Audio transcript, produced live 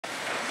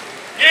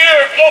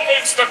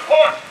opens the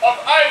court of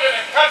Ivan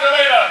and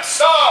Catalina,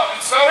 Saw and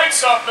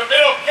Saritsa of the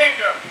Middle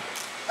Kingdom,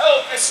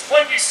 held this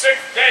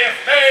 26th day of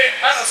May,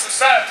 Annus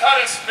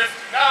Tonis 59,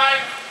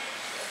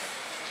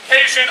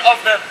 occasion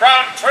of their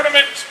crown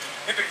tournament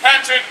in the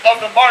Canton of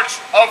the Marche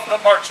of the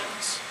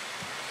Marches.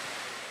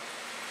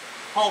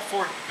 Call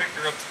forth the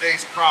victor of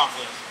today's crown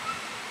list.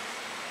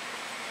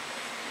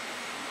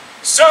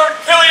 Sir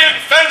Killian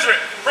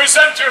Fendrick,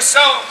 present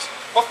yourselves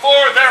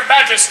before their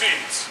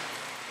majesties.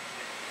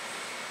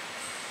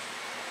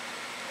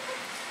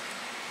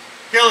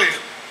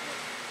 Killian,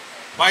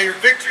 by your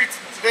victory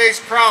to today's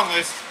crown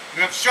list,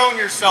 you have shown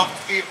yourself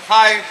to be of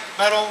high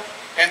mettle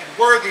and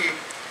worthy of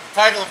the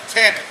title of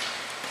Tanists,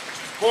 which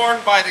is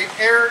borne by the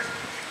heirs of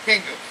the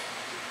kingdom.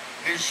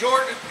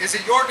 Is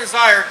it your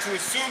desire to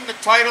assume the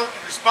title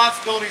and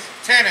responsibilities of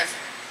Tanists,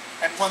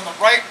 and when the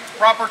right and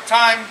proper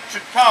time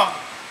should come,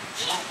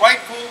 to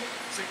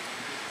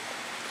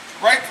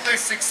rightfully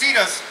succeed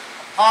us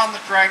upon the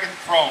dragon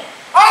throne?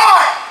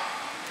 Aye!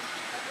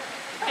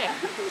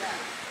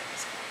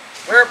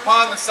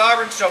 Whereupon the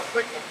sovereign shall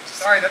quickly.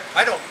 Sorry, that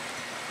I don't.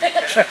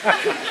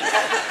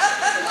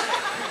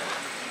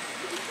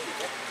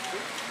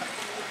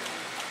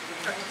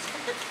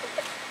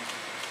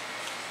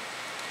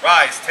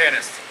 Rise,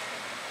 Tanists.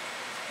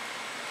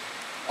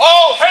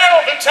 All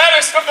hail the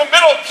Tanist of the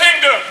Middle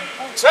Kingdom,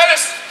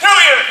 Tanist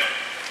Killian!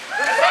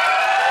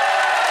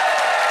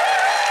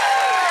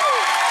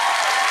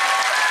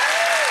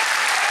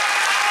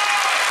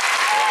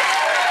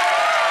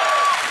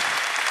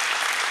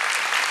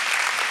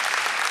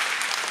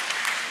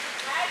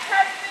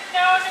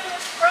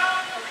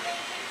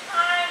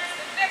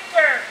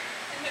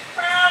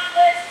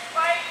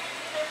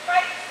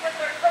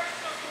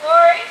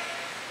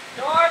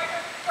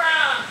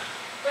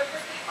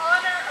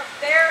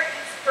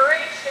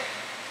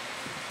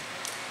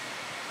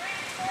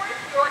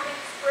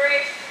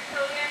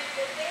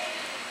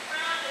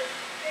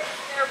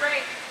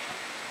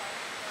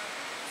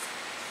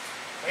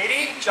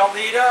 Lady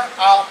Jalida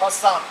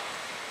Al-Hassan,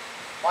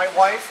 my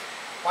wife,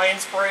 my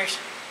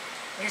inspiration,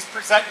 please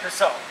present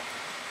yourself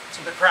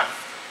to the crown.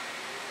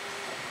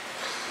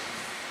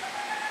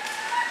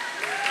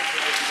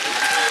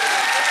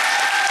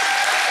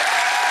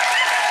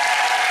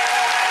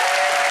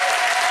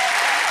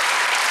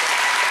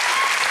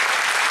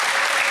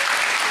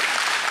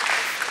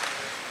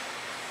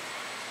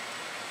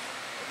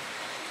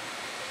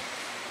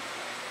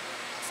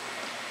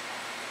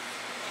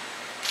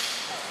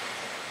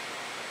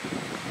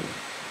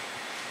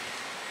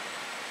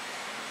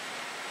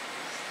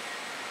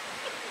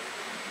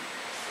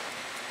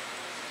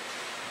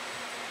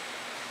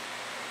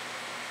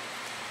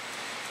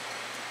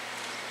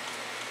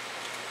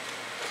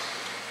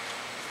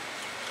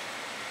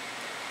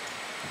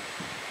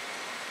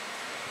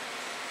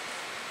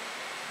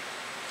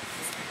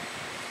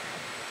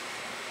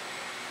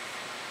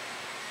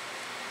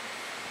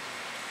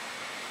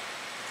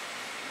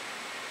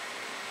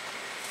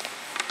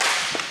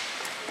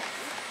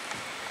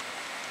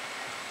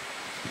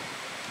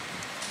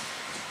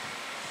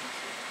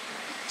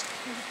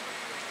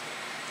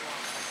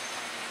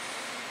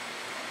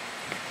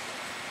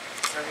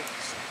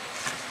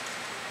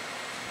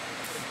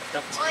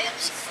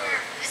 Loyalty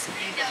serve this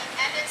kingdom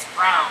and its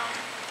crown.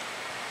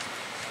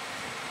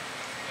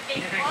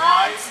 In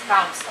wise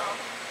counsel.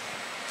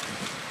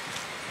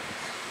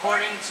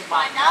 According to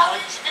my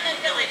knowledge and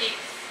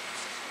abilities.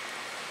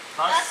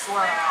 Thus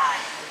swear I,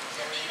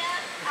 Jalida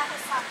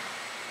Al-Hassan.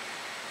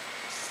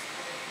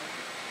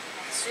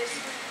 This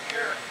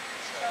year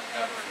shall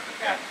never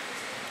forget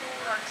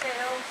our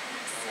tales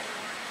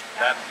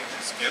That which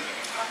is given,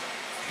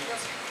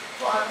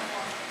 blood,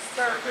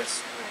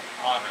 service,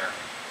 honor,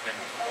 and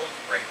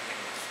oath-breaking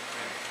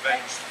and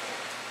vengeful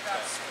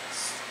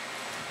justice.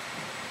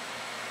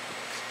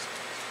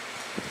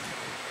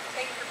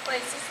 Take your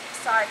places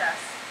beside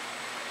us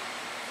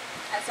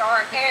as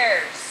our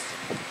heirs.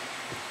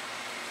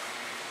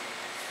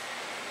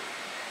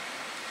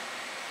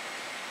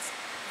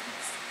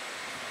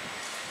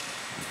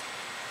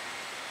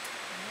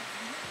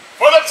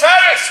 For the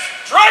Tanist,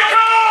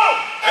 Draco!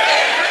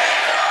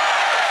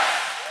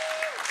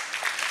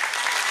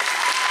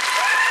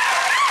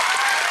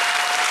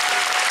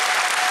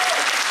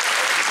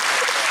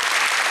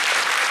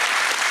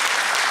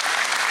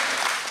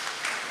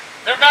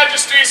 Their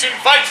Majesties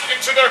invite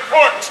into their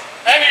court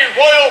any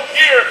royal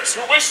peers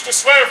who wish to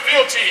swear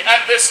fealty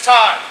at this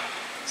time.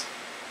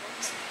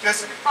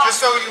 Just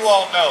so you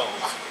all know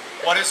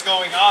what is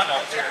going on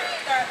up here.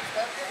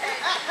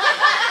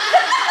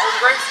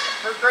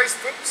 Her Grace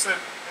Pelicans has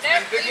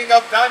been digging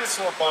up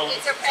dinosaur bones,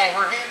 so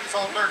her hand is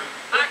all dirty.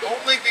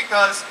 Only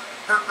because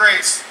Her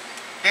Grace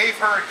gave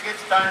her a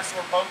kid's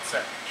dinosaur bone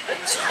set.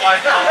 This is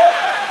why,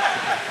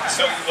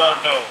 so you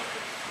all know.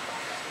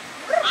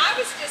 I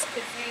was just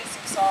confused,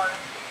 I'm sorry.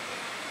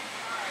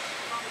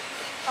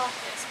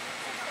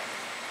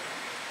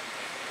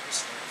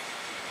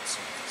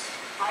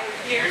 I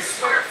here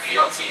swear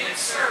fealty and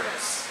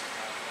service.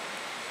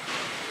 The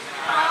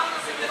crown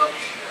of the Middle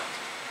Kingdom.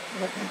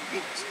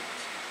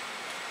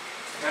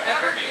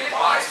 Ever give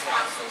wise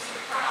counsels to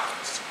the crown.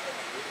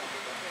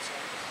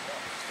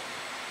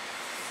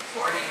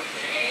 According to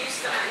the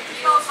aims and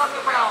ideals of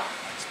the realm.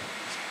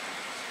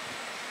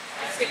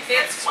 As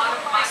befits one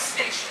of my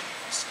station.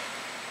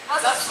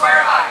 Thus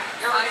swear I,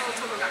 your idol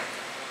to the right.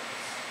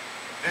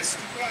 This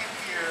to be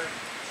here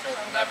shall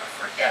never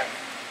forget,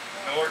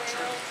 nor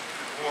truth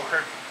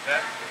reward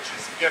that which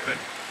is given.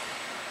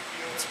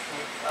 Fealty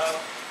with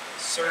love,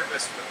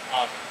 service with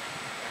honor,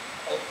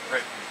 and oath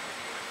written,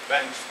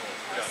 vengeful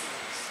justice.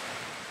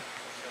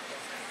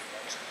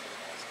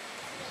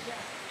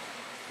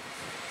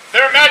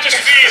 Their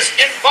Majesties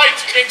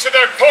invite into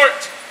their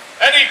court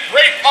any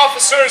great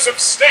officers of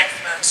state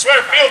to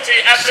swear fealty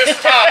at this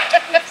time.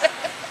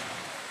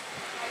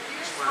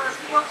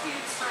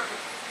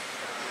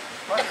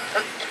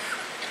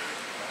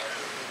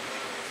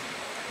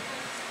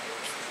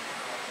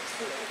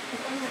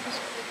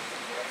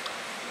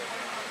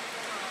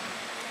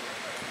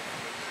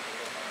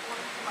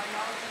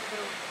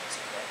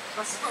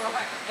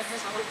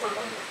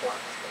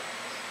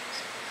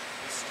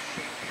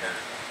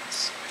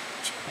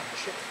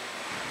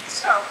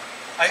 So,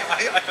 I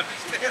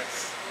understand.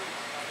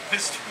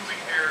 This duty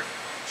here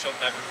shall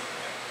never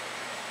forget,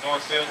 nor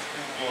fail to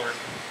reward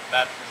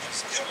that which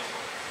is given.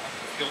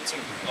 Fealty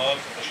with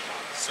love,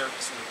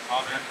 service with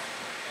honor, and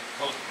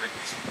oath written,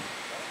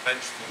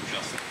 vengeful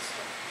justice.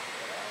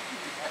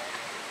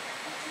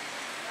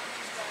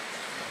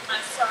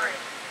 I'm sorry.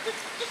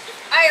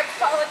 I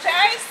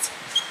apologize.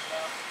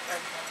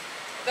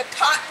 The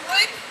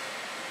cottonwood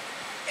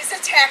is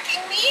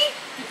attacking me.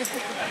 And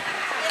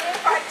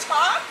if I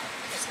talk,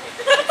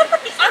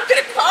 I'm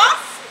going to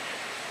cough.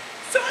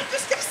 So I'm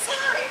just going to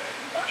sign.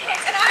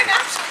 And I'm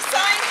actually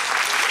signing.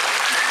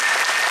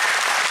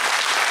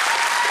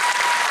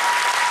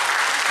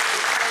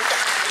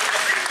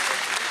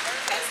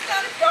 Because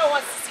none of y'all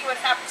wants to see what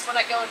happens when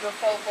I go into a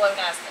full-blown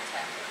asthma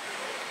attack.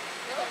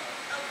 Really?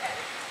 Okay.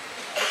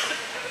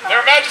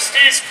 Their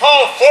Majesties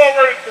call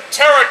forward the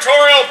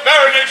territorial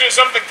baronages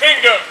of the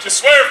kingdom to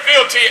swear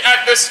fealty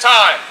at this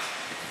time.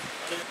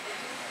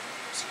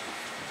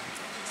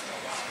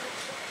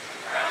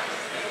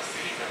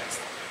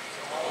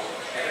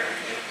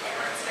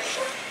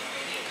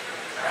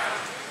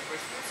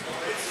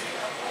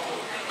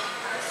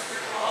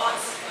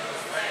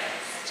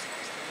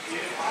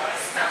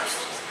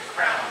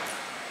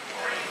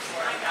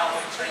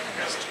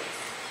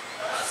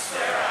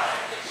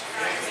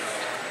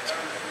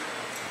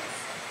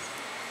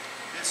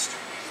 This to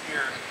be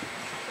here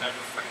shall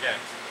never forget,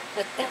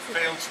 nor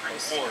fail to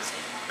reward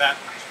that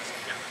which is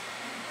given.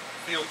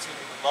 Fealty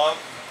with love,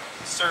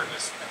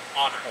 service, and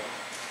honor, and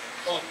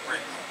oath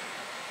written,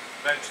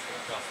 vengeful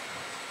justice.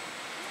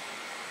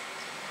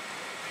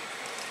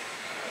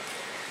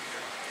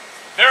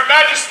 Their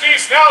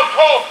Majesties now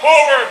call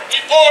forward the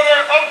Order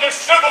of the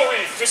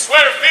Chivalry to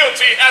swear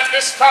fealty at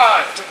this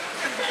time.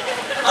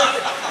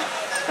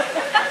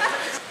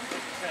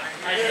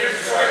 I here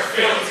swear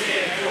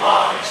fealty and do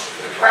homage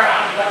to the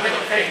crown of the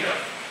middle kingdom,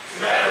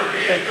 to ever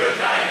be a good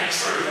knight and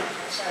true,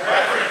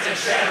 reverent and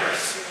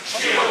generous,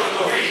 shield of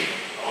the weak,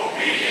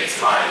 obedient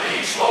to my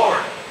liege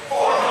lord,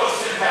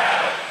 foremost in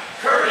battle,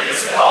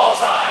 courteous at all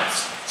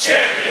times,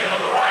 champion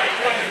of the right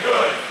and the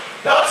good.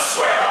 Thus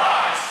swear I.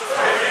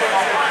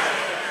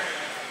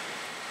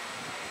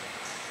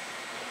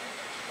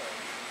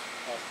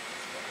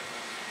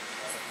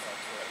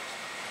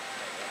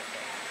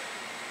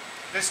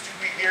 This do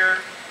we hear,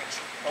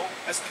 oh,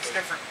 this looks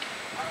different.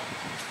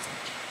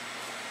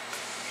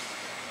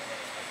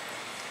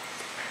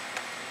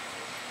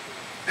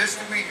 This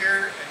do we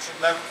hear and shall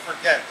never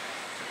forget,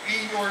 to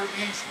be your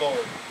liege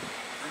lord,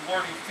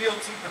 rewarding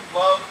fealty with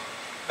love,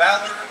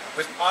 valor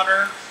with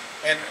honor,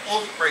 and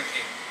oath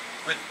breaking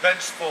with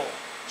vengeful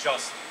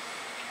justice.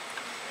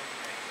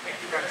 Thank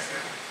you,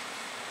 Master.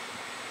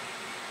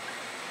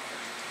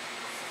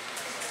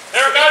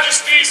 Their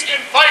Majesties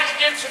invite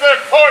into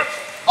their court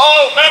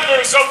all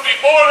members of the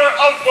Order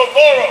of the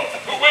Laurel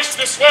who wish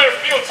to swear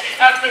fealty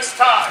at this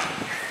time.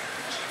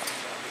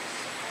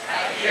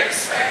 I here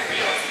swear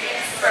fealty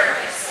and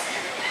service.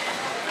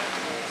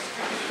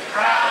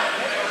 Crown of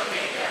the middle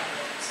kingdom.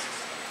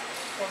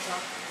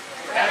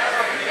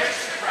 Forever enrich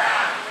the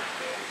crown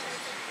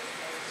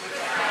with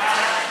the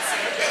talents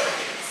and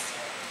abilities.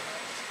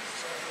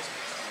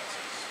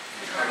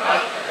 To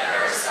promote the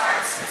diverse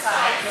arts and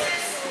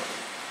sciences.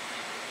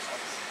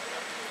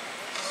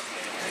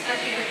 And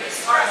even the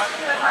smart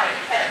my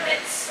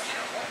impediments.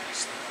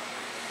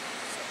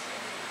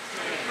 To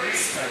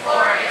increase the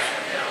glory of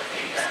the middle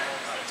kingdom.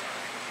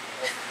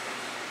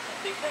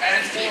 And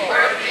to be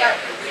worthy of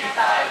the wreath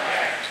I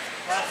wear.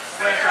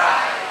 Swear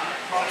I.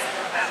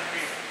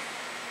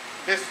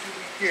 This do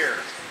we hear,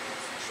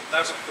 shall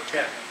never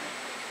forget,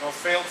 nor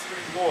fail to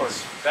reward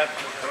that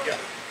which is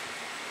given.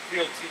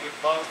 Fealty with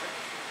love,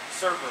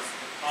 service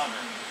with honor,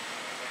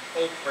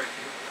 and oath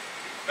breaking,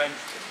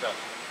 vengeful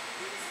justice.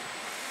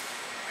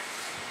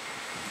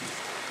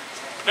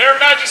 Their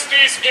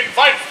Majesties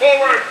invite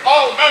forward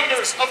all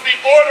members of the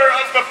Order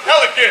of the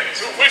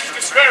Pelicans who wish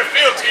to swear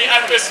fealty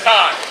at this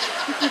time.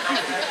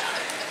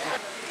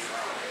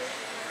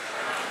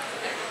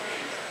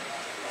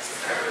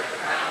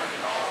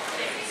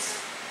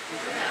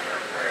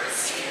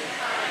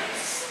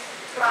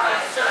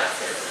 Prize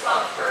justice,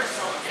 love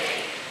personal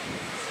gain,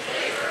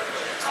 labor for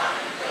the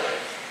common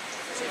good,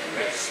 to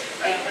enrich the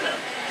kingdom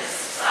and its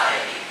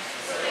society,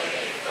 so they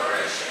may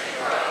flourish and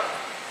grow.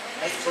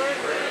 And to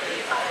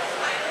worthy by the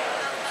light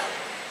of love,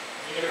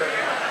 here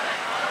am I,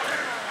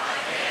 honor, my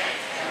hand,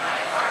 and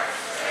my heart,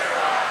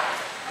 thereof,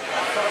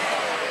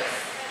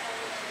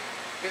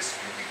 This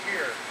will be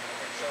here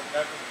and shall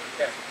never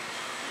forget.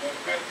 Will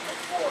build you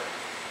forward,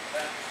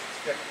 that is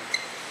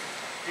victory.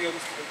 Fealty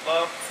with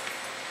love,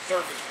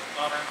 service with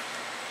honor,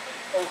 and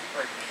oath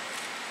breaking.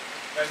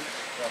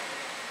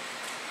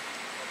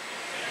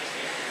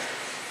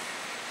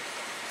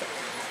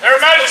 Their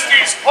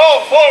Majesties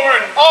call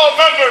forward all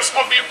members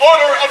of the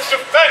Order of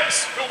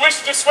Defense who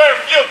wish to swear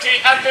fealty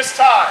at this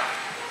time.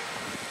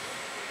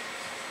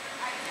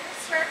 I do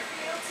swear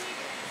fealty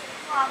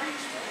and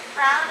homage to the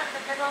crown of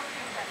the Middle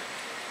Kingdom,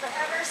 to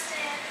ever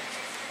stand in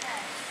its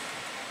defense.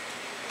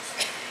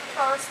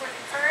 Propose with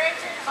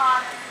courage and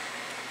honor,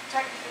 to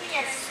be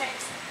innocent,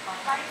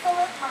 mindful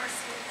of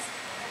mercies,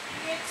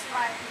 obedient to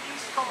my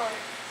liege lord.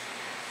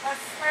 Thus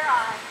swear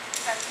I,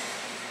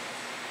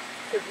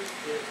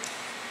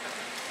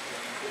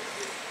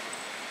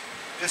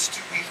 This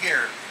do we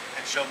hear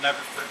and shall never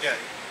forget,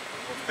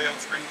 or fail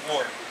to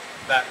reward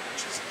that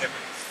which is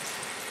given.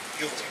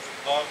 Fealty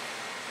with love,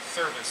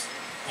 service,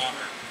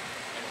 honor,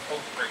 and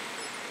oath breaking.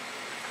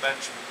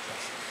 Revenge with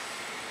justice.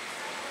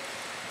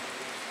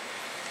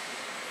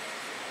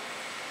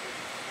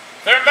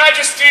 Their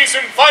Majesties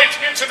invite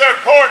into their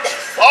court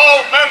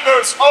all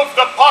members of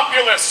the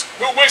populace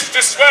who wish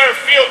to swear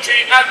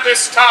fealty at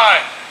this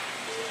time.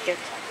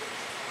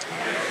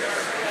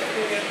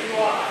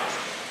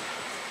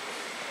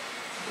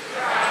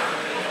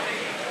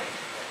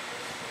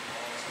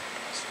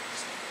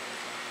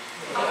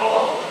 Of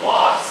all the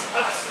laws,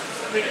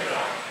 customs, and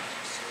legal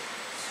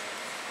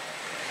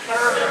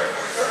further,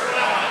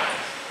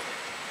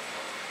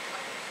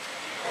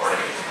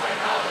 according to my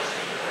knowledge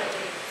and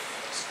ability,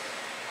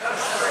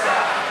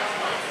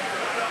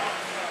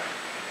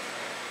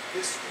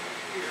 This will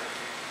be here,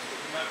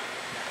 remember,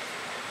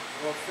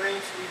 will fail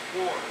to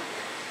reward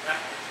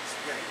that which is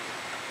given.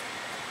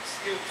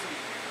 Fealty,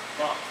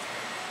 love,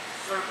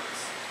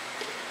 service,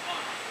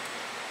 honor,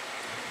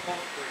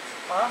 oath breaking,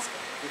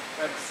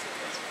 defense.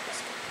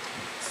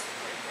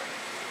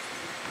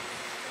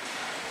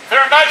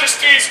 Their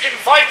Majesties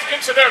invite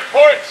into their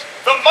court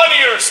the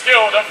Moneyers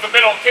Guild of the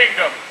Middle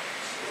Kingdom.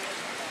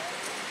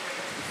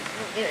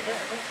 The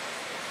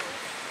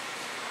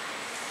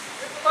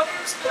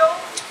Moneyers Guild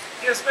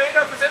is made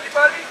up of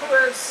anybody who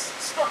has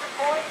struck a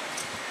coin.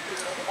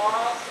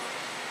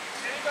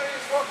 Anybody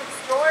is welcome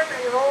to join, and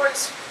we're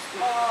always, if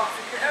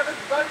you haven't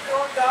done your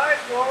own guide,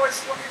 we're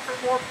always looking for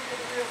more people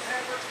to be able to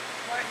handle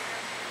my hand.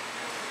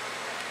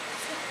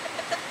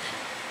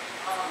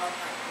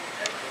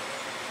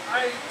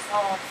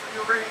 For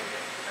your rating,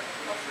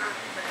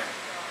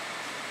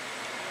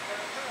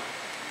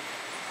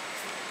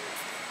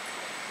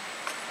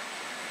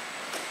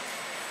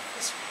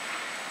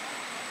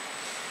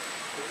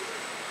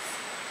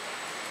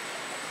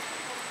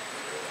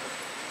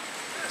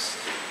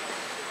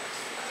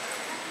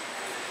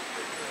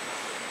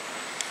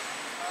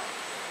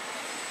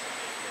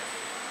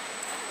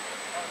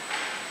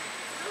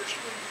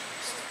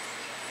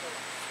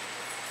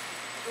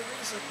 the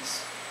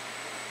reasons.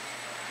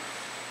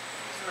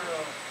 These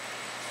are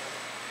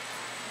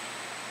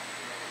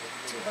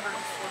 240.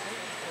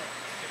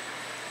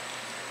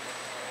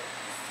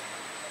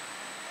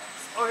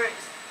 Okay,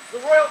 the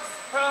royal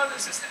pound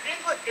is just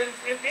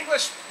in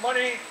English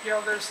money. You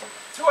know, there's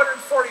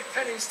 240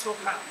 pennies to a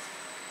pound.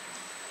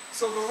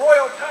 So the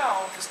royal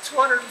pound is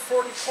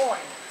 240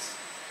 coins.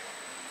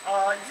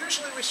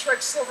 Usually we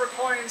strike silver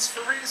coins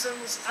for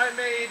reasons. I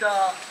made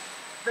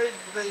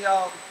the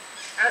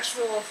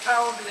actual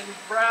pound in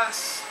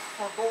brass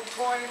for gold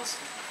coins.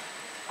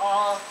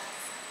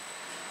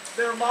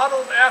 They're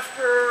modeled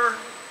after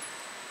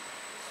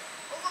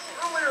a little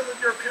earlier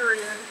than your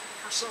period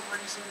for some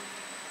reason.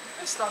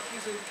 They stopped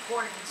using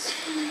coins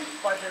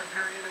by their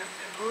period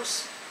in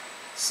Rus.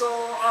 So,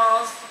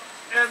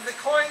 and the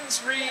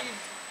coins read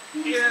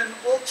in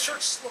Old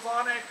Church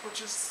Slavonic,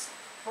 which is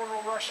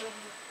Proto-Russian,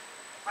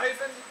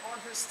 Ivan on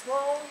his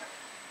throne,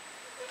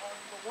 on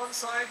the one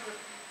side with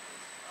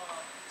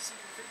the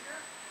single figure,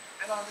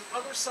 and on the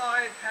other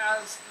side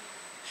has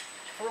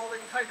the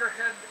rolling tiger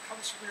head that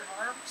comes from your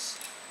arms,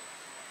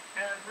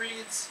 and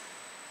reads,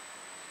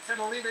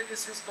 Catalina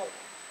is his goal.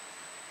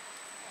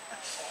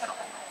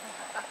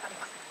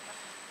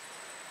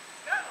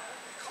 Now,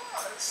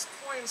 because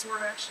coins were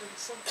actually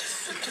something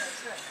that you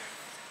guys had,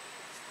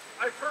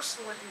 I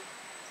personally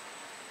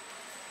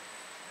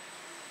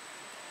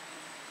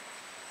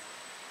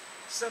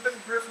 7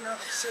 hryvnia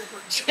of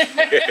silver.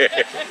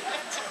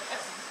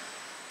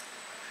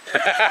 The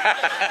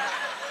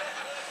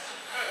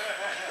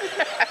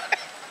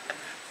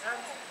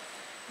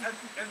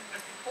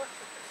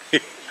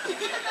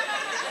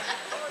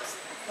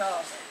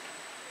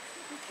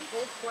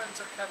gold coins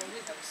are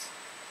Catalina's.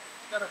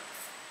 You gotta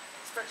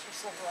expect your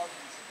silver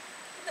objects.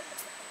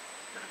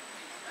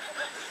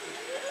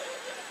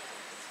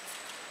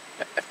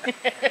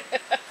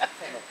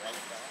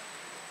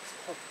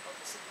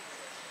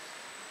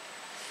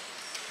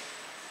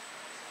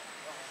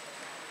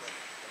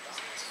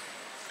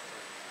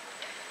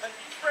 And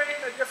each reign,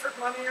 a different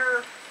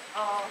moneyer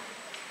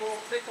will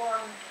take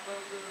on the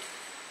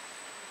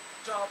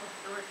job of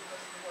directing the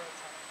royal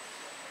time.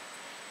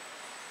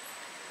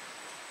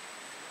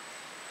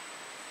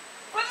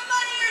 For the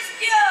Moneyers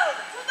Guild!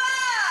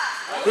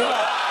 Huzzah!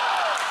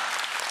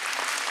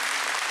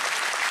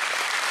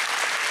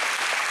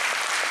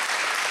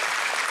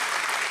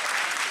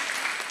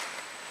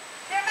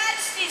 Their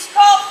Majesties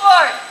call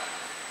for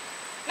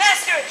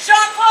Master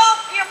Jean-Paul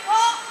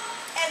Pierpont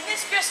and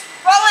Mistress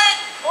Roland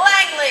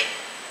Langley.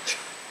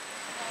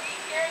 We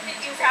hear that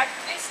you have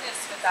business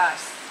with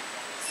us.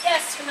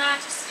 Yes, Your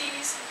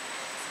Majesties.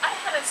 I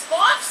have a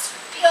small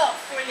spiel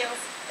for you,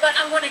 but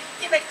I want to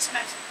give it to me.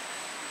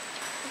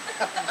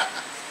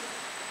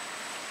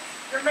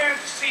 Your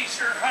Majesties,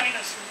 Your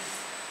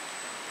Highnesses,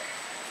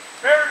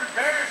 very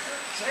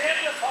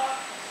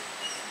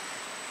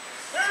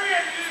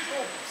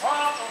unusual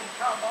problem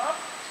come up.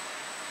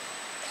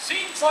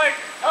 Seems like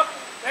a couple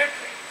of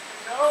decades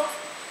ago,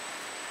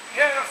 we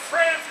had a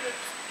friend, a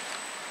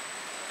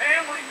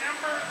family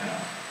member,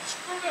 that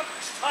screwed up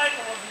his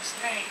title of his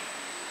name.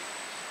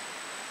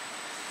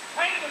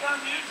 Kind of an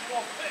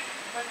unusual thing,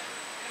 but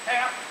it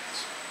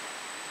happens.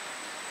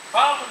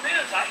 Problem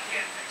is, I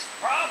can't fix the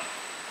problem.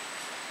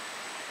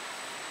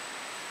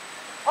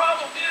 The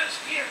problem is,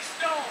 he is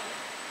known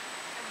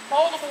in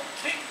multiple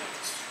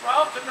kingdoms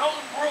throughout the known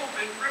world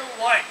in real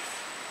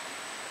life.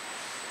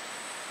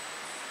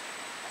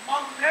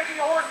 Among many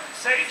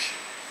organizations,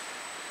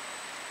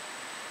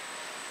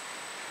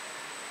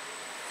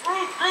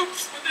 through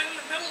groups within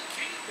the Middle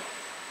Kingdom,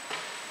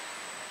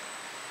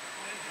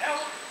 and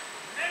held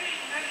many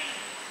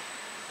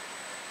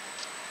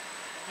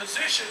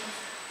positions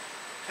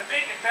to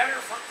make it better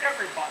for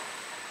everybody.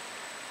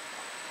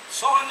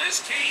 So in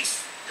this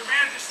case, Your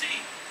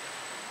Majesty,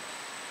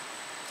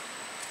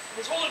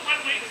 there's only one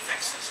way to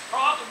fix this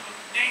problem with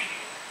the name.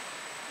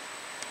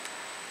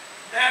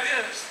 That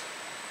is,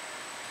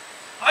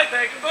 I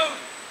beg a boon.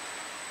 If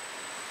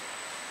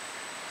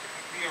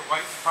it be a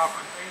right and proper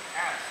thing,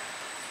 ask.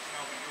 It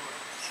shall be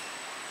yours.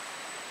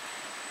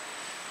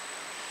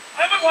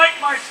 I would like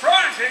my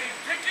protege,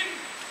 Diccon,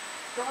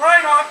 to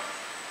ride up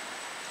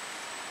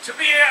to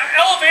be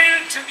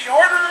elevated to the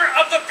Order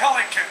of the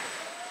Pelican.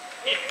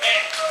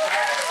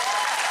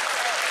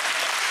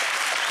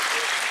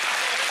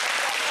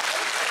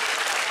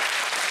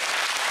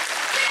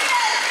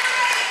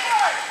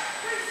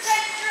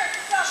 Present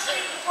yourself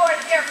before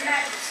their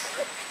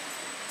Majesty.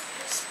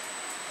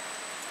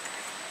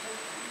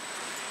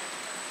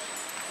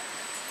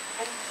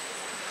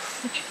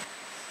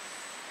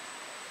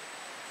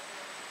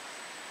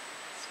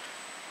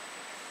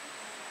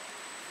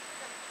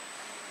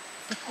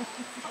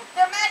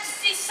 Their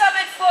Majesty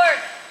summoned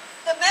forth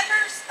the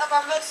members of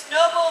our most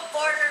noble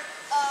order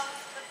of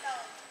the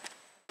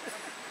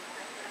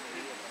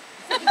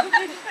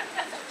Pelican.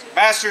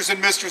 Masters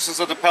and mistresses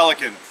of the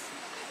Pelican,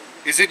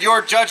 is it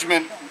your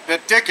judgment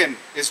that Diccon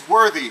is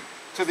worthy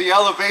to the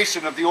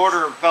elevation of the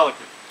Order of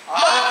Pelican?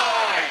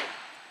 Aye!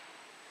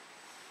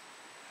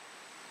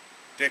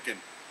 Diccon,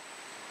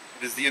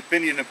 it is the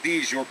opinion of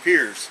these, your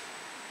peers,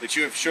 that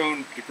you have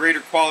shown the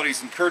greater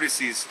qualities and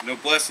courtesies,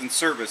 noblesse and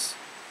service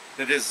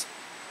that is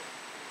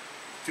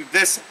to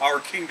this our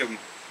kingdom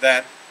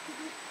that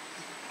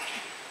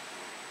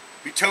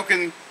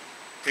betoken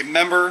a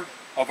member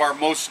of our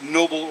most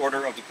noble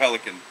Order of the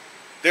Pelican.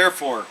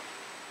 Therefore,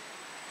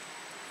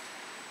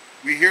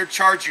 we here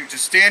charge you to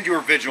stand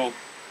your vigil,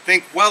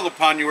 think well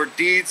upon your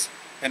deeds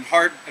and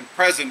heart, and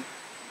present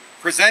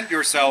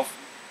yourself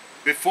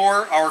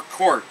before our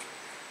court,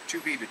 to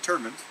be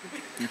determined,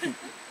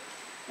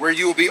 where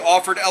you will be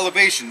offered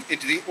elevation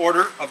into the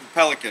Order of the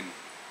Pelican.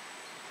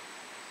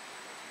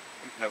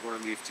 You have our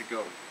leave to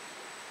go.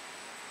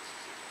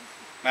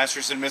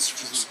 Masters and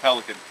mistresses of the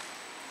Pelican,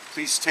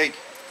 please take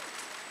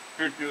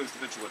your due as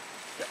vigilant.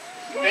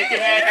 Make it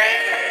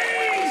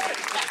happen!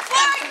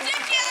 Fort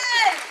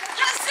Diccon!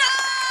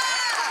 Huzzah!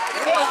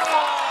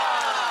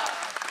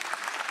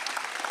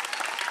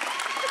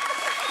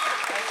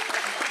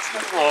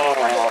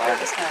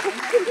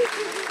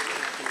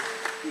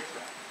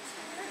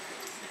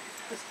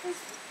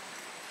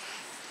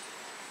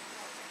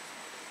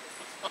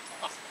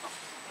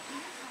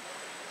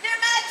 Their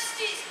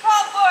Majesties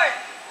call for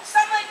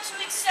someone to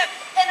accept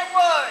an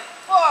award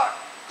for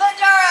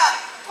Leandra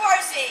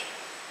Corzi.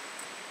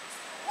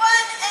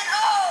 One and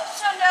all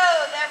shall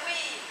know that we,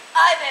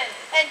 Ivan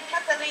and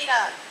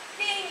Catalina,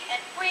 King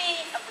and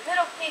Queen of the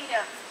Middle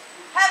Kingdom,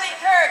 having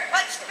heard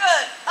much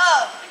good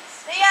of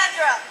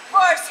Leandra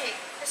Corzi,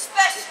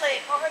 especially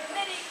for her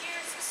many years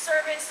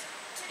service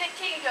to the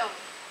kingdom,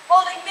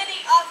 holding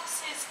many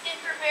offices in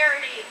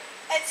Barbarity,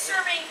 and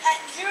serving at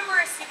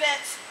numerous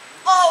events,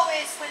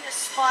 always with a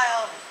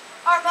smile,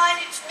 are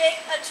minded to make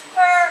unto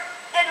her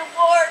an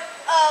award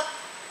of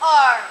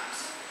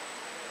arms.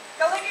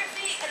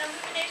 Calligraphy and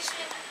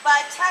illumination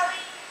by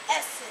Tally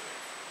Essen.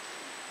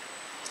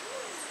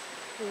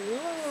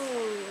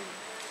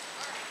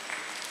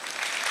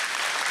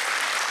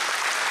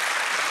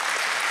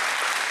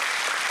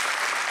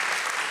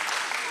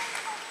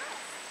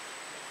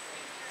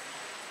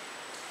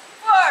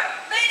 For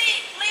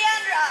Lady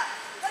Leandra,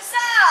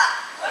 huzzah!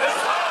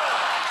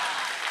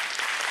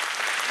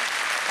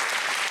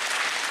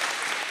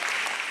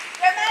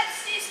 Their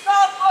Majesties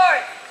call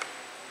forth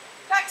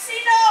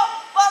Paxino,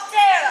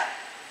 Voltera.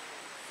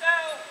 So,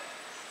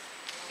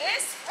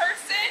 this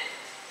person,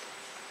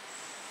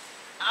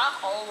 I'm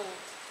old.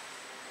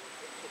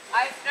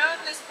 I've known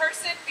this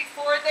person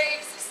before they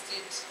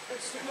existed.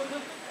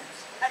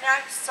 And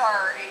I'm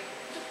sorry.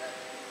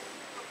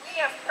 But we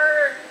have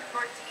heard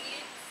your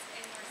deeds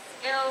and your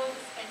skills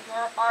and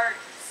your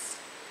arts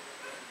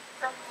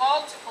from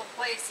multiple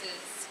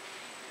places.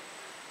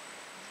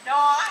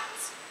 Not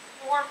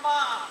your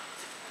mom.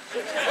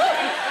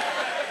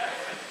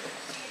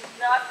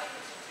 Nothing to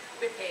do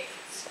with it.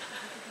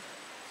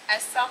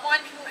 As someone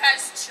who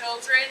has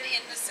children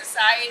in the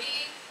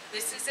society,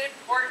 this is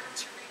important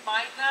to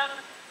remind them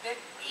that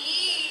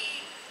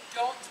we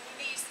don't do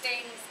these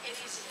things. It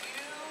is you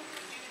who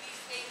do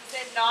these things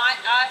and not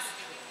us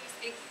doing these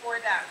things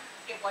for them.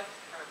 It wasn't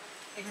her.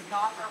 It's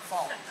not her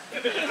fault.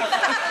 Understand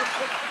that?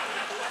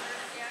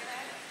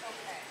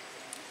 Okay.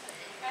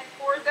 And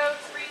for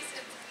those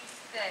reasons we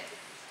say,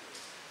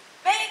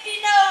 May it be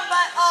known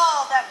by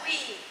all that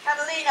we,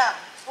 Catalina,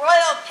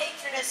 royal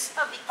patroness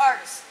of the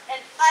arts,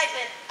 and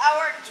Ivan,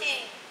 our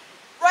king,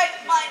 right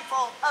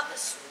mindful of the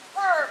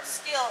superb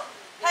skill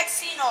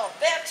Paxino,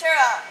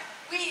 Voltera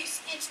weaves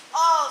into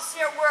all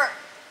their work,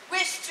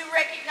 wish to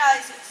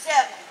recognize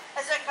them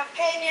as a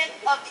companion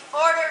of the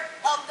Order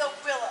of the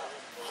Willow.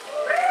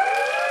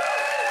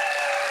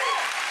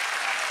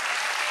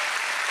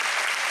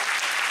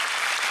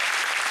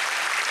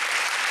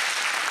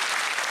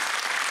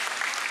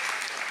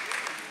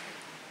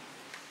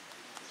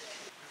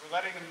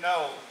 Letting them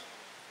know,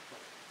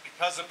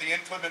 because of the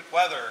inclement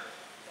weather,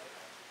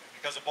 and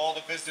because of all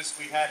the business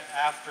we had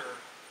after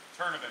the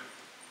tournament,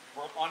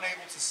 we're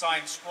unable to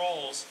sign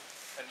scrolls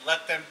and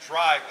let them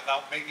dry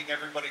without making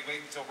everybody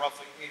wait until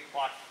roughly 8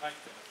 o'clock tonight.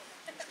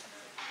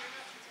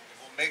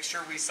 We'll make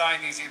sure we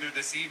sign these either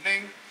this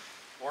evening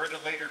or at a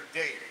later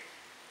date.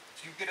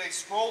 If you get a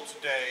scroll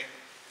today,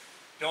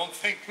 don't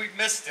think we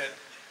missed it.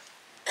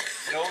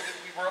 Know that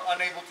we were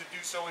unable to do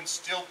so and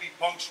still be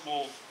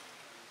punctual.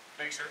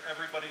 Make sure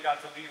everybody got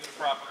to leave at the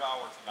proper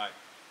hour tonight.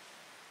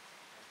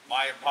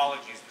 My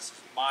apologies, this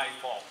is my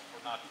fault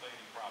for not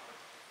planning properly.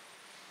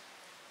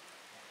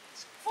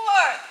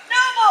 For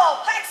Noble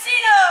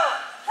Paxino,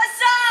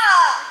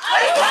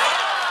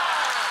 huzzah!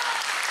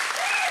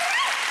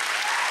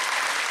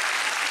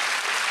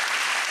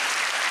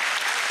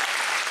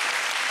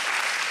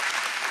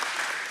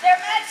 Their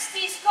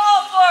Majesties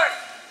call for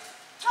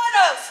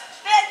Tonis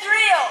and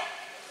Driele.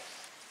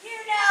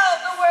 Hear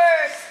now the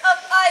words of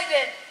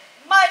Ivan,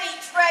 mighty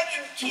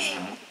dragon king,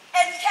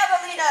 and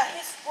Catalina,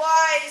 his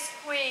wise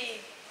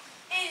queen.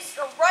 It is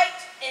the right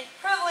and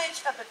privilege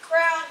of the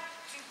crown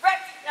to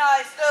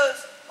recognize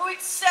those who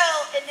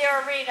excel in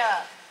their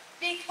arena.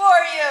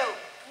 Before you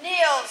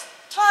kneels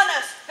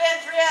Tonis and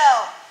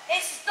Driele, a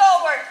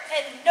stalwart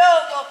and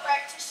noble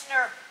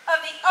practitioner of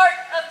the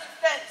art of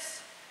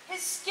defense.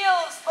 His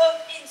skills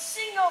both in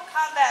single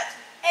combat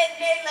and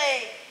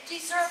melee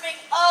deserving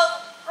of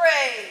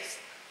praise.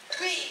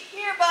 We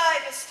hereby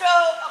bestow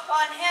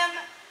upon him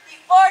the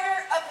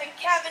Order of the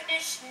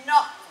Cavendish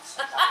Knot.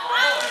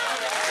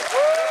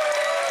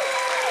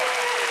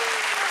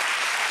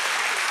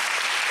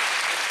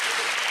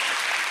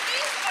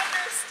 please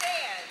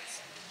understand.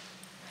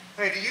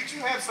 Hey, do you two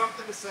have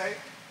something to say?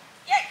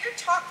 Yeah, you're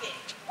talking.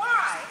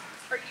 Why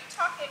are you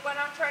talking when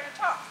I'm trying to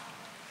talk?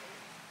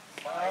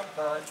 My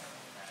bud.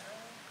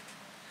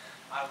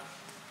 I was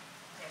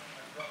telling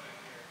my brother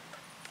here.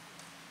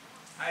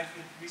 I've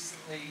been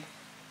recently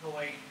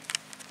going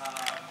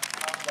out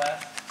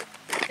west.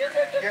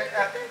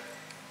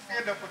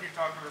 Stand up when you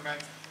talk to her, man.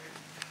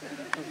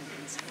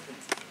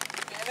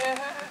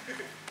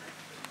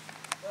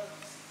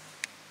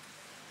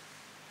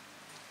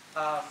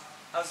 I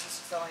was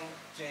just telling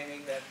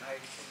Jamie that I've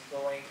been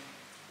going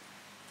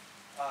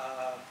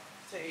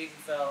to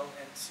Aidenfell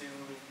and to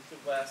the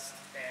west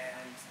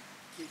and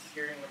keep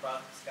hearing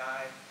about this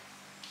guy.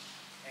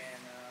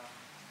 And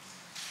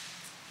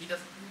he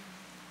doesn't.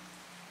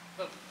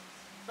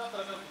 Not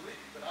that I don't believe,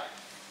 but I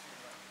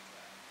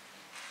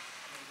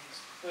He's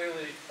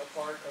clearly a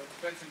part of the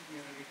fencing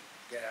community.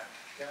 Yeah.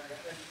 And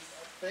I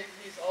think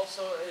he's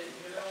also a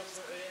U.S.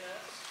 for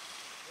A&S.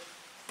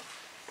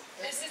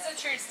 This is a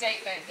true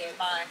statement. He's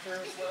mine.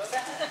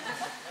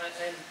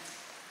 And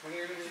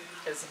clearly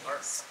his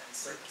arts and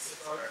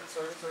services are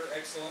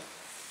excellent.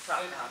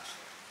 Top notch.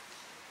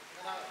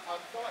 And I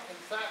thought, in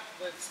fact,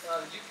 that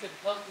you could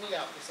help me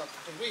out with something.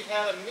 Because we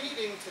had a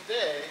meeting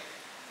today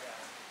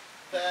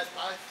that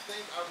I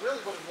think I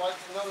really would have liked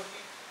to know what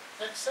you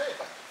had to say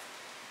about it.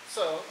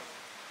 So,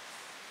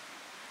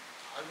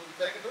 I will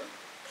take a drink.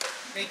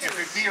 If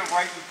it be a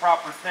right and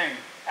proper thing,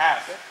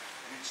 ask,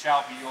 and it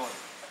shall be yours.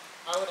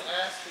 I would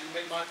ask that you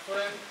make my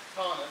friend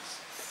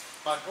Tonis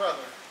my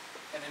brother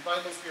and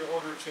invite him to your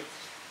order of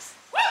chivalry.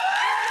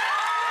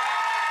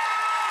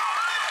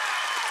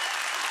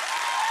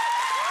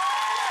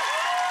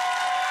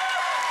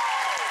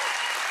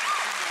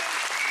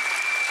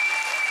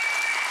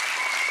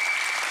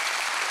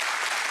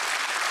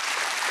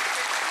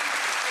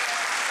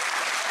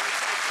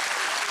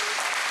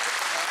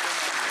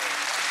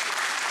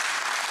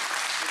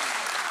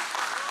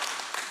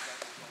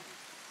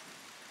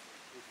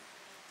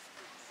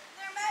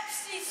 Their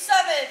Majesties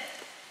summon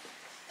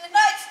the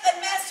Knights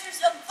and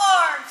Masters of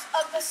Arms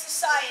of the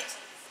Society.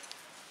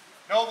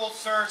 Noble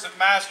sirs and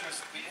masters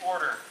of the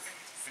order,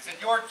 is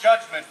it your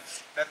judgment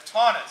that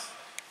Tonis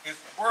is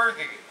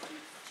worthy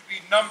to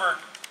be numbered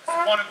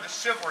as one of the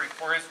chivalry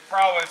for his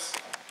prowess,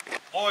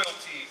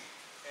 loyalty,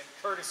 and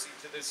courtesy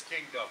to this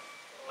kingdom?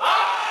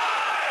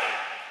 Aye!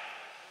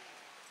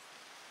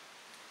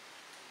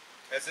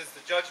 As is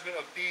the judgment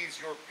of these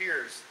your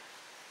peers,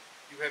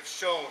 you have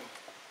shown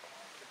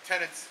the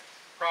tenants'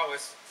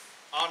 prowess,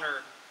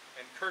 honor,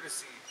 and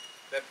courtesy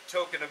that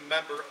betoken a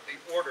member of the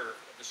order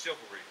of the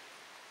chivalry.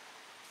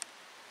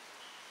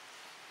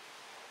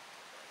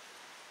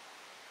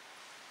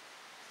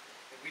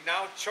 And we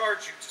now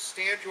charge you to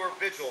stand your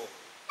vigil,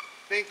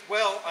 think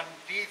well on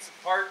deeds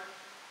of heart,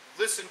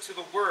 listen to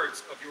the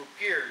words of your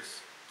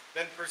peers,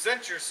 then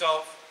present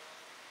yourself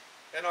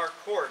in our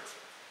court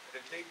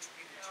at a date to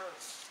be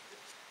determined.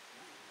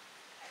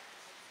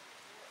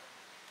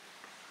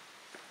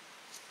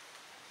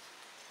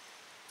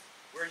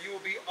 Where you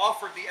will be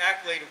offered the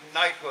accolade of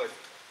knighthood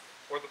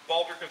or the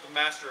baldric of the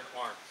Master of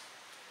Arms.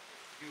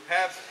 You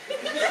have, you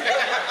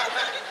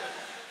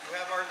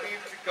have our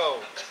leave to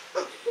go.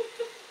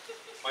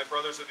 My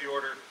brothers of the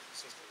order,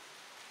 sister,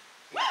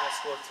 please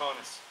escort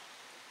Tonis.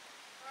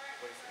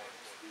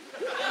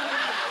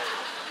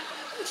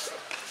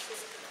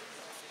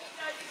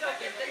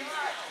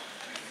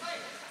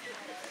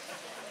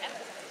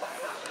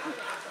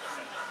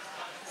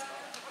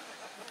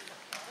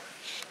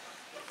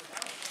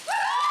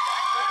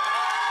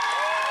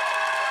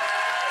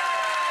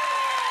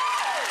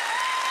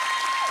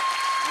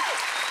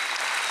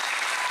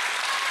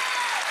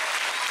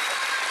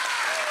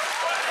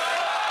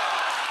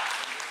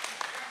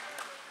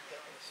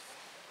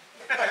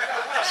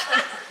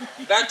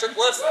 That took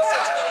less than 6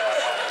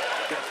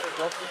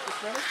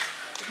 minutes.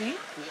 Did it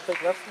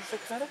take less than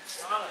 6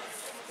 minutes?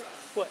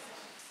 What?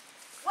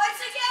 Once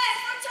again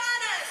for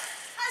Tonis!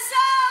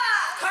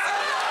 Huzzah!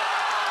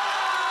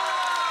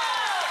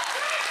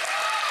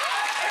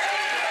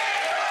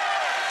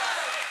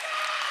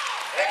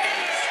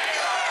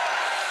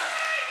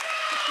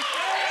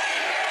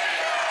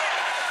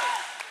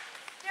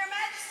 Their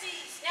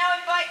Majesties now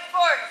invite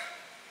forth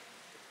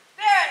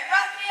Baron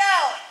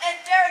Raphael and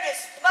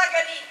Baroness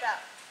Margarita.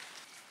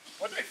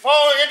 Would the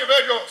following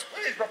individuals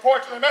please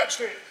report to the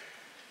Majesty?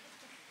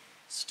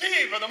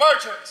 Steve of the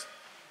Marches,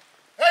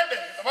 Edmund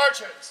of the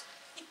Marches,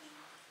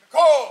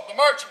 Nicole of the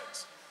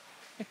Marches,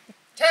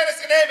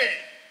 Tanis and Amy,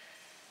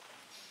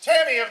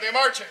 Tammy of the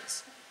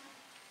Marches,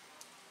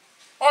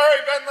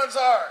 Ari Ben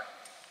Lazar,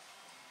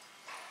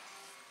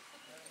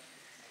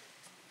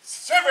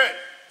 Sigrid,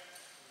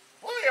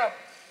 William,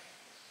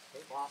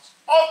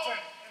 Alton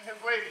and his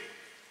lady.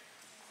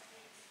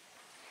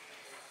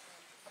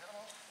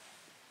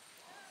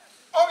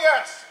 Oh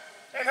yes,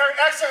 and Her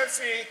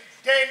Excellency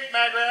Dame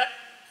Margaret.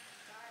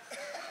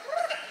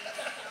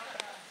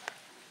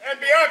 And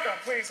Bianca,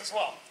 please, as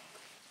well.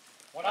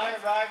 When I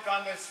arrived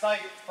on this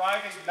site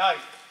Friday night,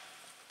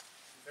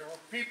 there were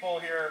people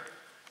here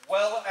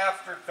well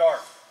after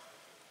dark,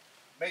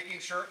 making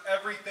sure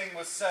everything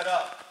was set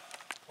up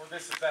for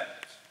this event.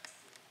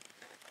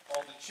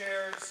 All the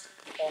chairs,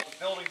 all the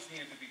buildings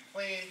needed to be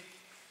cleaned,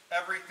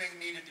 everything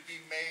needed to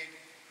be made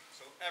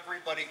so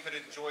everybody could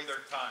enjoy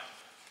their time.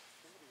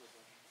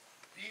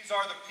 These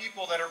are the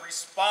people that are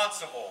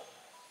responsible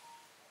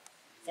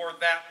for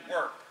that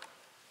work.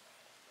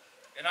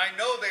 And I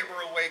know they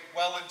were awake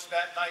well into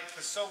that night,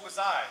 because so was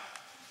I.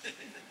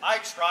 I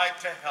tried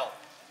to help.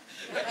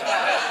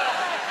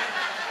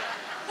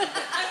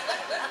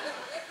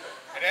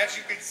 And as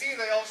you can see,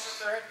 they all shook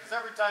their head, because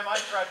every time I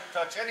tried to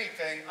touch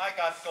anything, I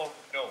got told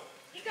no.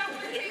 You got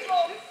one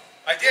table.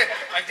 I did.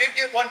 I did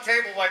get one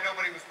table while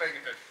nobody was paying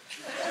attention.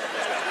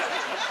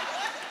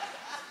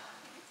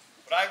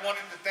 But I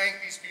wanted to thank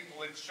these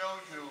people and show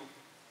you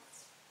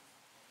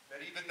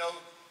that even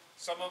though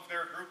some of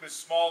their group is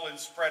small and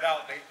spread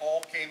out, they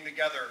all came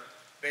together,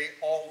 they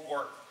all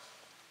worked.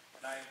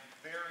 And I am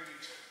very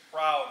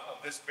proud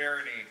of this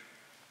barony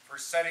for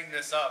setting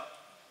this up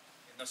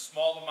in the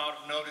small amount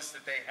of notice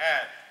that they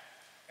had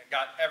and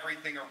got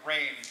everything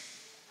arranged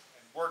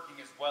and working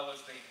as well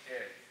as they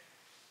did.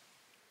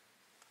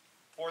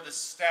 For the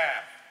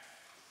staff,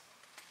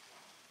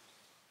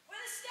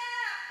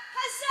 staff!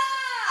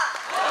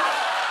 Huzzah!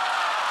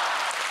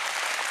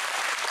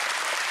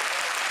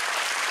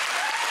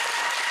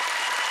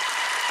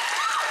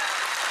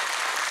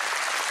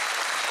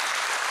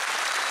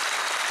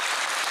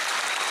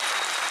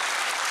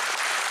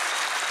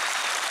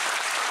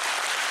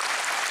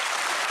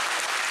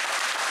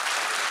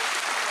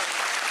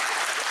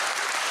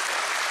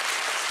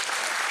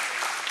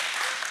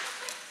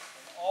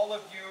 All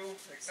of you,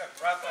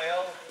 except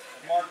Raphael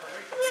and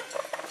Marguerite,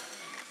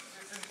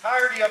 the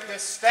entirety of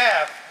this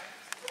staff,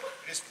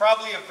 it is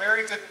probably a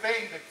very good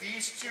thing that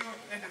these two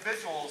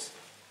individuals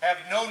have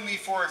known me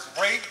for a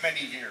great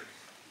many years.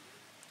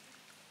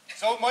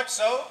 So much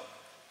so,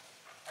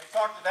 I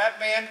talk to that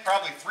man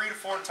probably 3 to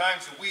 4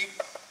 times a week,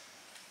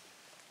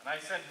 and I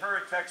send her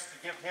a text to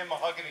give him a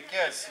hug and a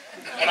kiss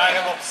when I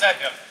have upset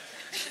him.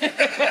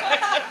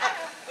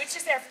 Which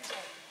is every day.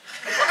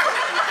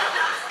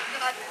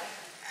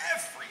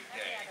 Every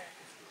day.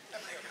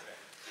 Every other day.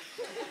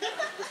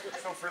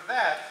 So for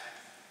that,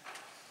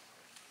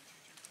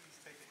 please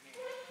take a knee.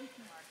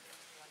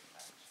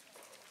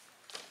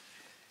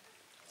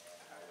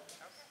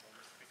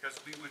 Because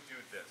we would do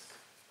this.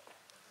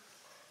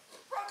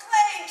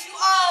 Proclaim to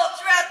all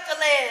throughout the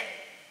land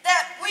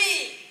that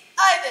we,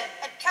 Ivan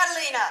and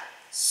Catalina,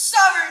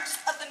 sovereigns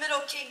of the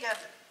Middle Kingdom,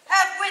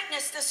 have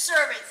witnessed the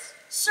service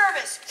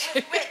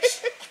with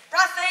which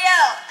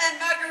Raphael and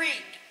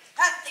Marguerite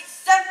have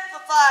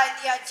exemplified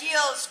the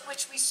ideals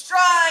which we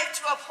strive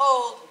to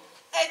uphold,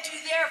 and do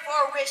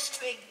therefore wish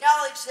to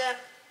acknowledge them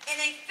in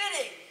a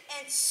fitting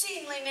and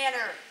seemly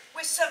manner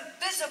with some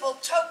visible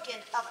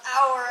token of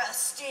our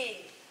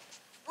esteem.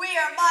 We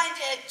are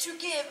minded to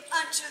give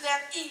unto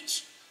them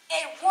each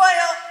a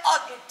royal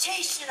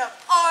augmentation of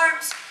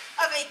arms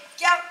of a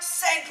gout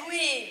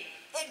sanguine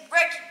in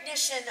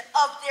recognition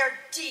of their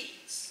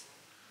deeds.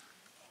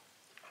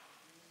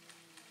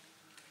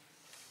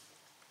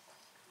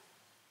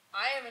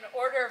 I am an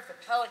order of the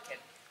Pelican.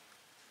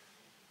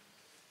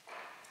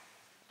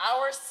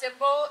 Our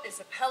symbol is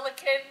a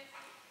pelican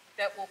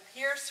that will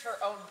pierce her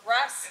own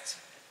breast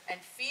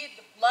and feed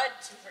the blood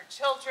to her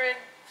children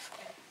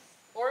in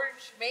order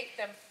to make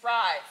them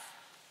thrive.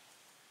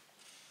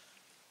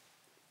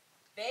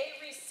 They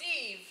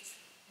received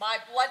my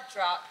blood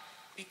drop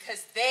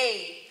because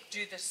they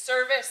do the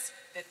service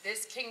that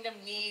this kingdom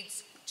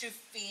needs to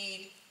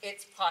feed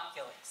its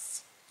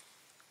populace.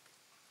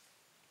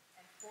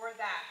 And for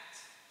that,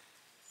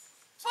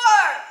 For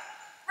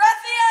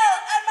Raphael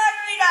and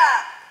Margarita,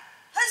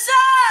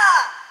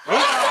 huzzah!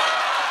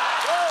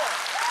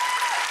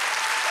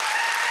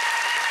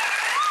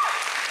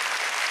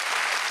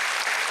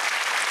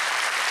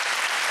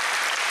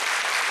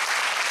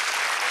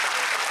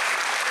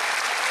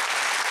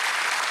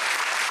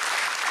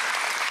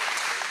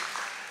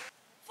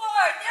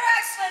 For their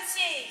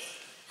excellencies,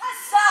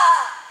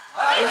 huzzah!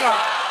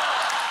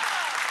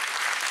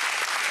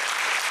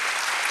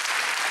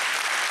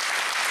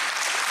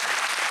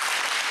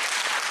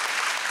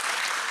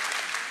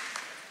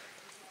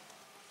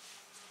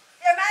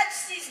 Their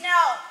Majesties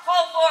now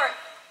call forth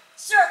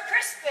Sir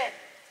Crispin.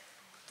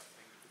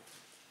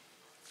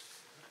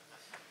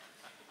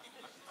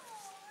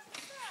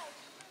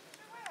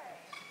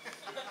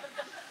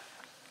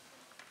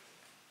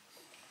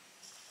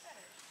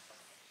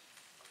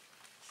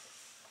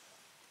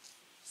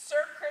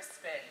 Sir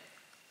Crispin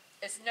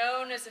is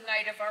known as a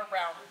knight of our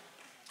realm.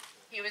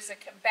 He was a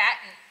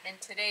combatant in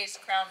today's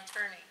crown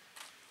tourney.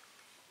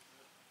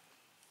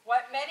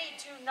 What many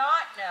do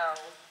not know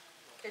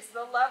is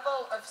the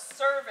level of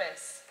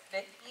service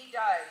that he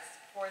does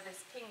for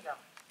this kingdom.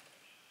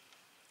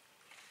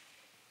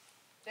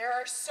 There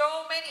are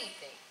so many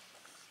things.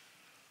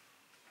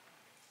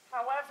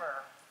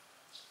 However,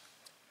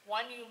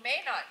 one you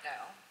may not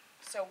know.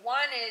 So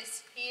one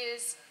is, he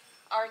is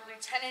our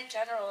Lieutenant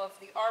General of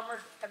the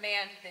Armored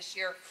Command this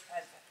year.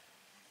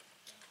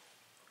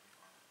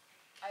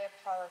 I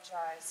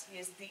apologize. He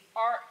is the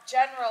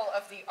General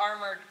of the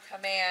Armored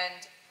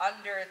Command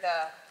under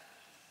the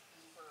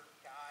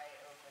guy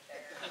over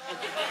there.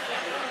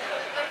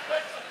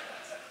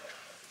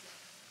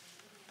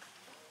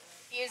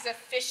 He is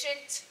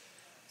efficient.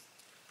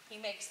 He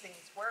makes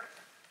things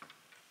work.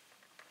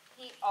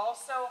 He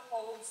also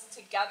holds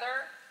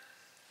together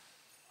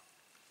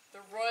the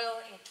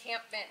royal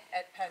encampment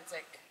at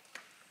Penzic.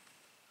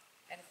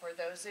 And for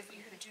those of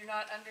you who do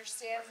not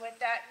understand what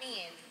that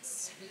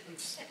means,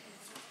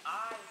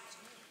 I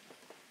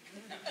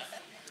do.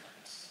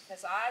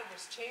 Because I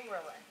was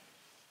Chamberlain,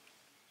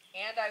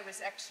 and I was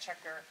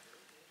Exchequer,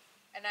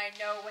 and I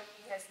know what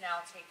he has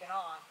now taken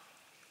on,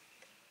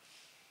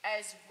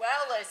 as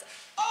well as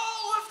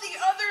all of the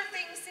other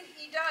things that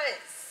he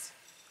does.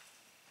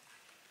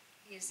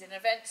 He is an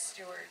event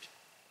steward.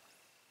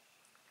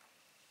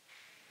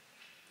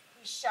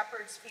 He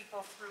shepherds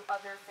people through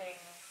other things.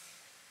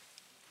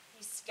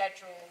 He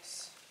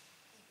schedules.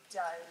 He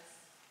does.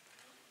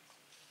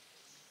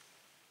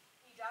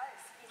 He does.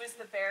 He was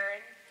the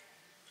Baron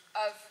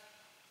of...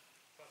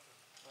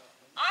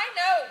 I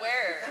know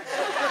where. It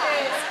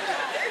is.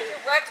 They're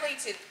directly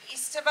to the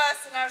east least of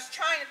us, and I was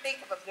trying to think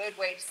of a good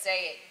way to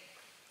say it.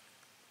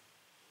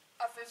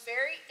 Of a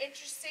very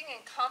interesting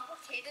and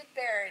complicated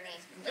barony.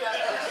 Do I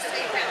want to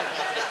say that?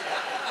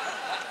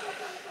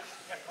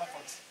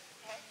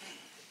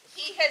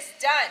 He has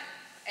done,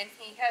 and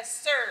he has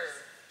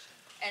served,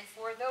 and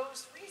for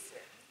those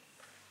reasons.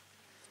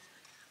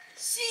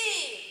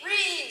 See,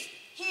 read,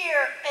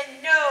 hear,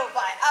 and know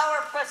by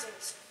our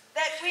presence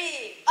that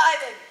we,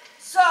 Ivan,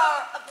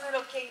 Tsar of the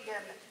Little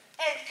Kingdom,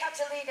 and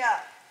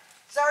Catalina,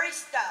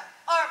 Tsarista,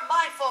 are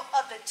mindful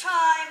of the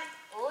time,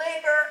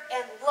 labor,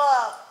 and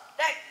love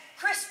that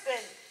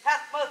Crispin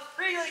hath most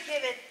freely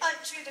given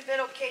unto the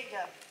Middle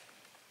Kingdom.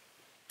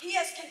 He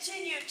has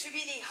continued to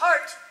be the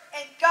heart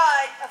and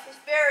guide of his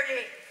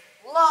barony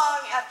long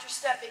after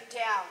stepping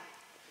down.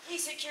 He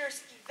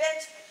secures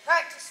event and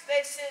practice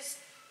spaces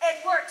and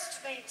works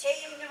to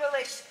maintain the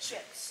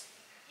relationships.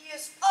 He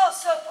is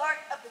also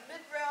part of the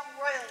Mid-Realm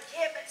Royal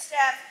Encampment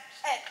Staff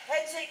at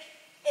Pedzig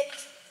and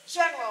is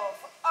General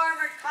for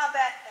Armored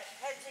Combat at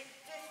Pedzig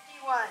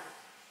 51.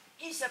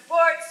 He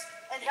supports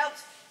and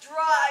helps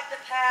drive the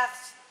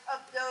paths of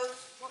those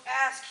who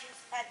ask his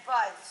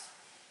advice.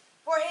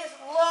 For his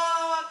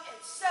long and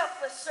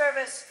selfless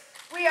service,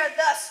 we are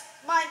thus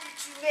minded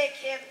to make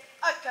him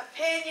a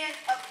companion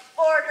of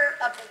the Order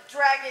of the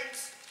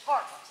Dragon's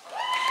Heart.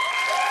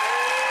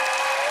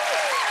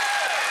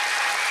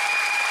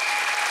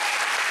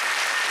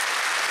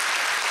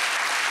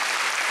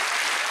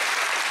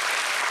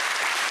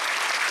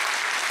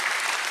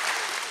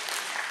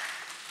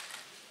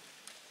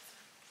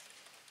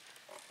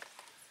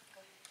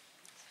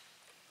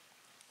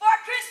 For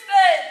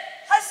Crispin,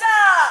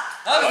 huzzah!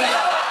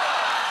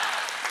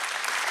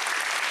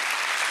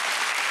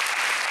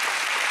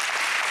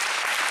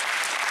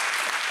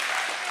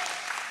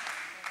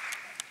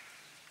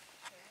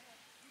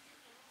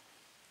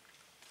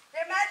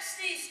 Their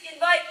Majesties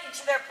invite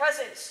into their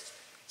presence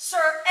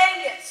Sir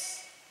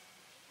Angus.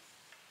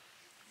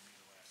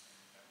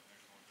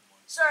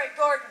 Sorry,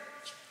 Gordon.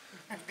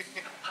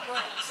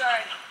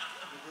 Sorry.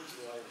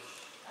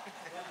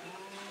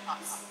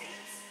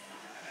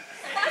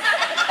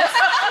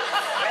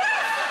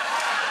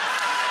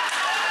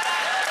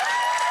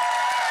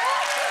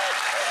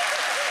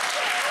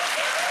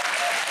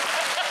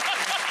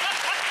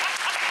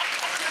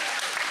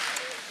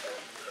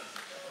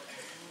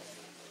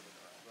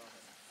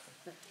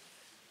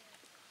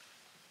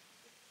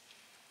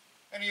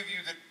 Any of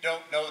you that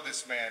don't know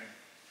this man,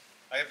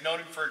 I have known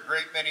him for a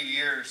great many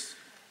years.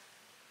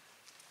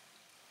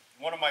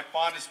 One of my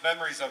fondest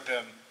memories of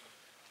him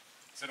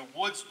is in a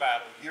woods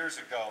battle years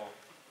ago.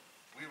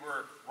 We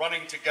were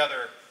running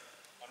together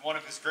on one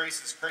of His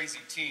Grace's crazy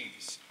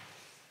teams.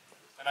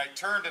 And I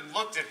turned and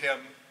looked at him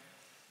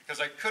because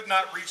I could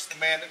not reach the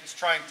man that was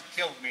trying to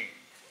kill me.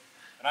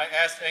 And I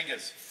asked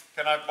Angus,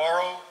 "Can I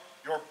borrow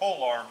your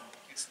polearm?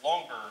 It's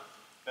longer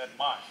than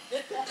mine."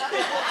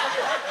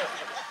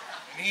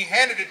 And he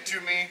handed it to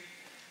me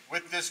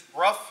with this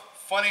rough,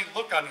 funny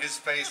look on his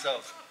face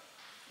of,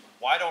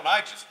 "Why don't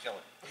I just kill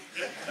him?"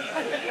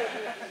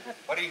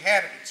 But he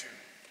handed it to me.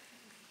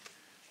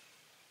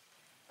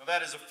 Now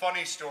that is a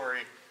funny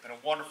story and a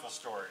wonderful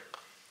story.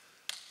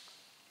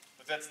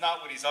 But that's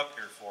not what he's up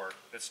here for.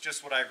 That's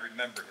just what I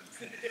remember him.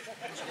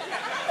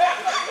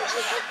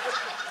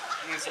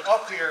 He is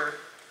up here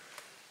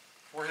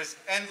for his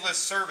endless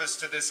service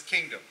to this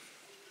kingdom.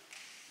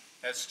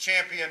 As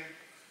champion,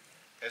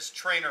 as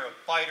trainer of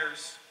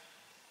fighters,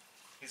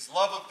 his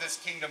love of this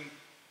kingdom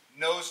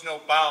knows no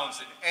bounds,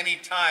 and any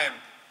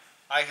time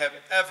I have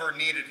ever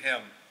needed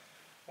him,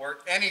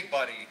 or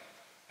anybody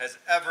has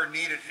ever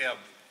needed him,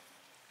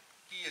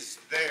 he is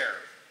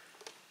there.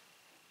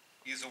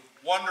 He is a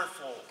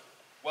wonderful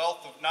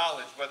wealth of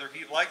knowledge, whether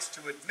he likes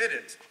to admit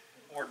it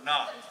or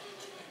not.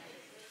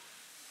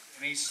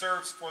 And he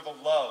serves for the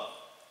love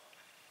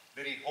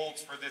that he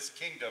holds for this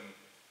kingdom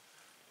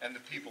and the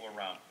people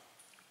around him.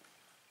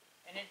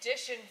 In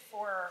addition,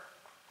 for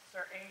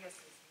Sir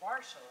Angus's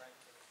marshal right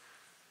there,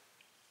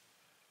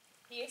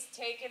 he has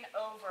taken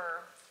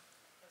over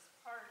as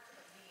part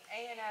of the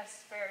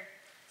A&S Fair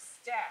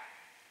staff,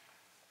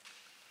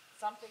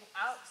 something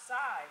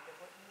outside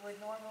of what you would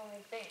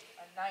normally think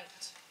a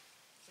knight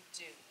would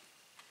do.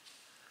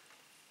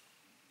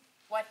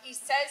 What he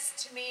says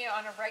to me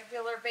on a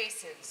regular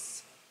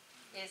basis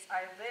is,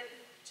 "I live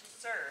to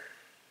serve."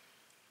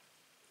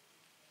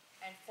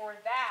 And for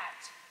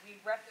that, we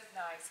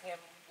recognize him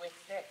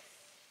with this.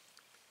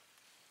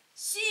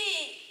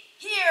 See,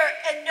 hear,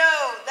 and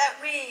know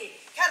that we,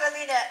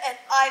 Catalina and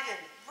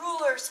Ivan,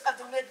 rulers of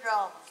the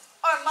Mid-Realm,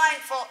 are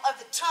mindful of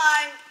the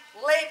time,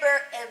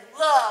 labor, and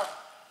love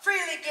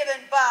freely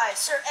given by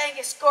Sir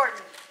Angus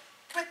Gordon.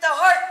 With the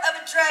heart of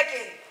a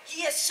dragon,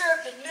 he has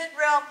served the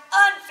Mid-Realm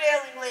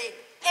unfailingly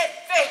and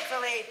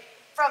faithfully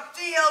from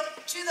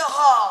field to the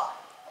hall.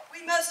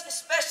 We most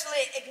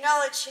especially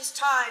acknowledge his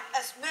time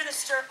as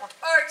Minister of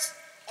Arts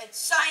and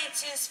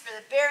Sciences for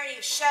the Barony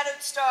of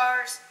Shadowed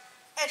Stars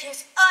and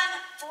his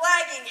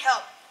unflagging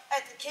help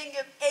at the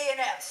Kingdom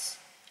A&S.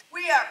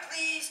 We are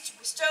pleased to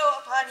bestow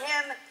upon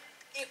him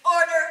the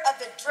Order of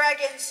the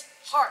Dragon's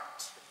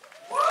Heart.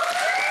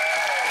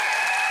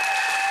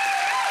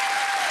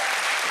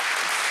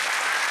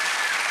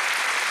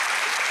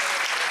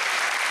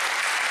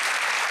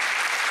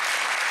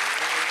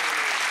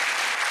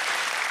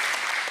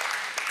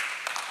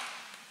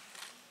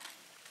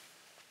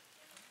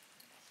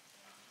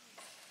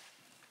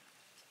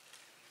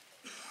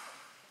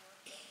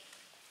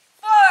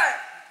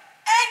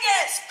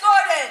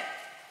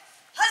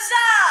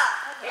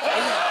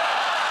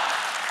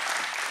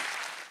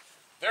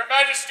 Their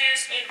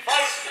Majesties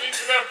invite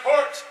into their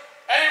court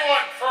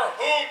anyone for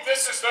whom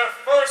this is their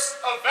first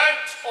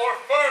event or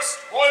first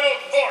royal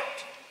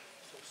court.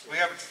 We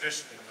have a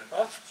tradition in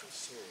the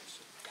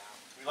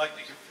we like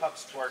to give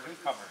cups to our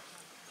newcomers.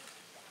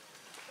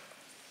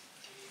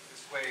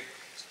 This way,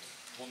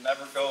 we'll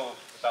never go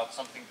without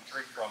something to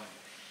drink from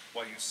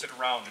while you sit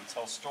around and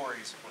tell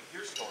stories or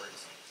hear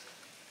stories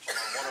from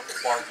our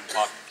wonderful bards and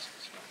talkers.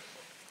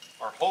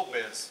 Our hope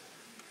is,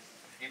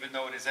 even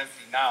though it is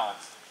empty now,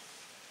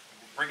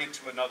 we'll bring it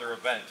to another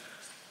event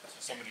so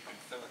somebody can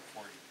fill it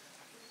for you.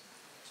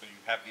 So you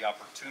have the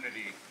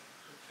opportunity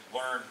to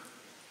learn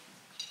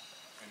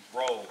and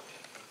grow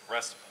with the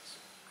rest of us.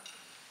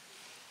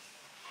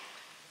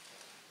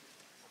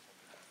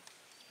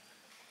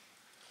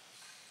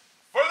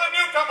 For the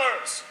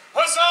newcomers,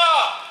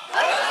 huzzah!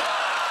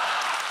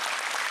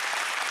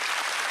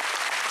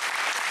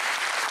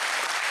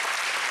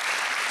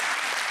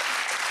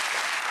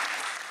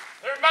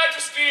 Their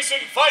Majesties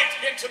invite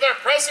into their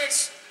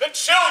presence the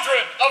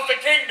children of the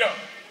kingdom.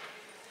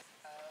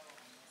 I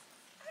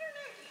don't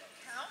know, do you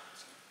count?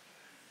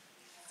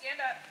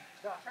 Stand up,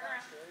 turn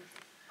around.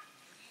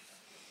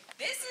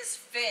 This is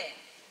Finn.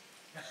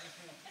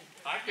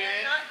 Hi,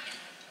 Finn.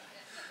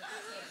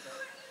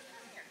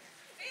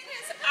 Finn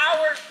is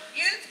our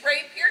youth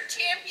rapier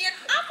champion.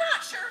 I'm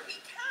not sure he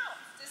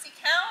counts. Does he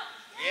count?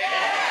 Yeah.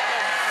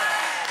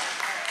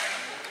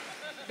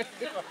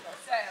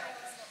 So,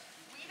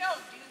 we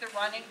don't do the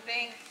running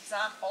thing because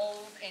I'm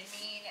old and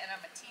mean and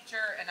I'm a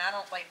teacher and I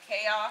don't like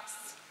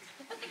chaos.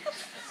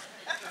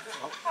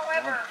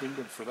 However,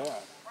 Kingdom for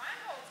that.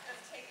 Reinport's going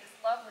to take his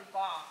lovely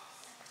box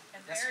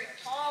and very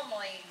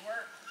calmly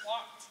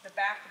walk to the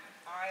back of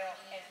the aisle,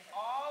 and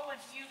all of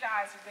you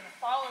guys are going to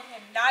follow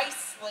him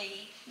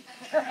nicely.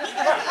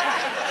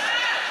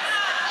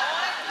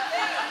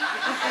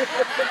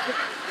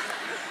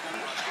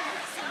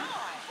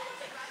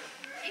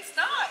 He's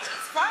not.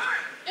 He's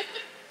fine.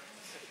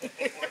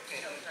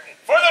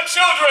 For the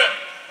children,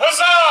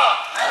 huzzah!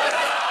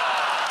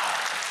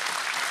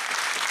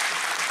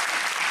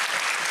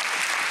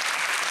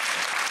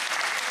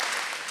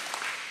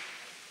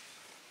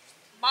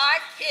 My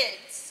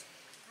kids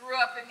grew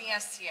up in the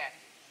STA.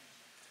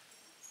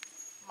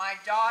 My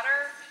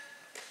daughter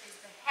is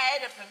the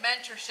head of the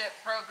mentorship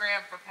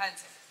program for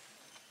Penton.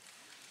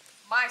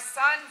 My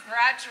son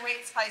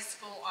graduates high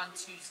school on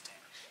Tuesday.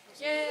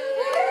 Yay!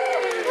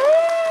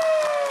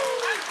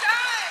 I'm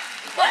done!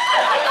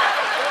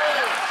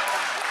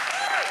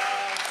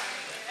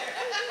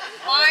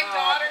 My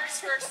daughter's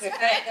first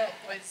event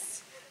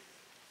was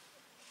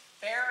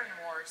Baron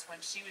Wars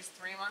when she was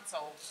 3 months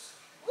old.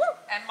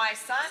 And my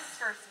son's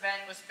first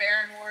event was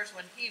Baron Wars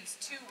when he was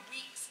 2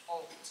 weeks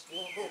old.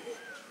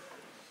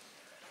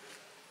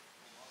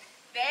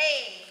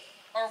 They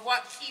are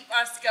what keep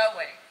us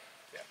going.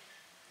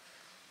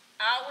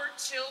 Our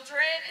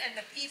children and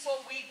the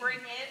people we bring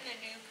in, the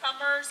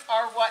newcomers,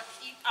 are what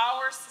keep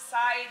our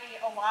society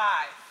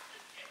alive.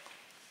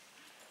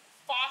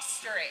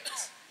 Foster it.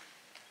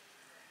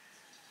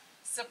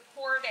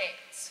 Support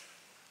it.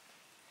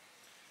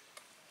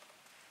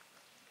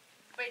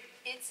 But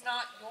it's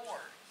not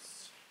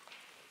yours.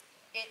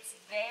 It's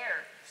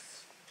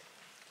theirs.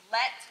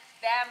 Let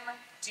them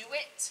do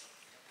it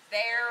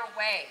their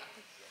way.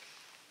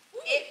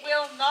 It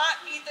will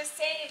not be the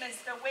same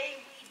as the way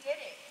we did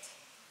it.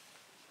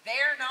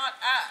 They're not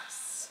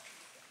us,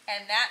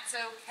 and that's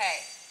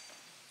okay.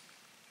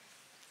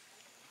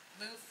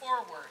 Move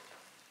forward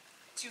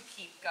to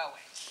keep going.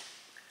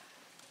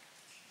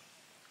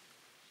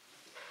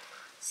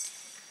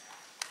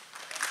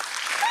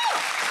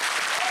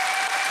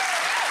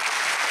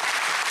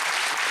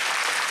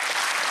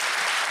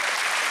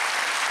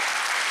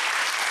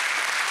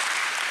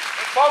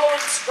 The following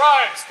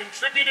scribes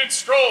contributed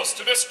scrolls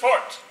to this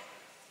court: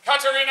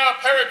 Katerina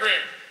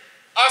Peregrine,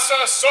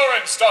 Asa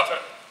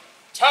Sorensdotter,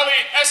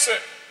 Tally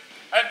Essen,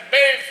 and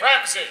Maeve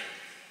Ramsey.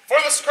 For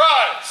the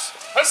scribes,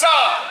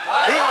 huzzah!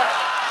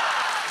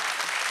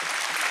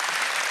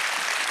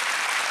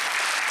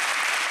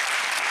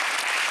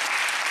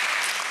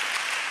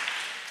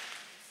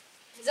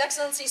 His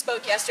Excellency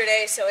spoke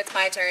yesterday, so it's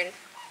my turn.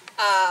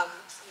 I'm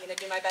going to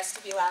do my best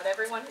to be loud.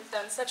 Everyone has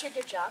done such a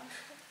good job.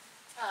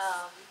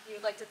 We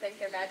would like to thank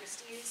their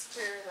Majesties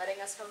for letting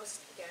us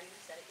host. Again, we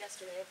said it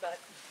yesterday, but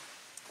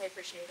I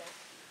appreciate it.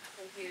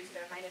 Thank you to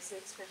their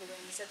Highnesses for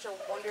doing such a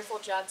wonderful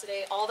job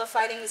today. All the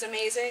fighting was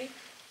amazing.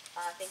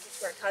 Thank you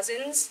to our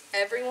cousins,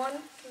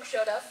 everyone who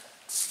showed up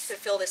to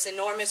fill this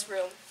enormous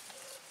room.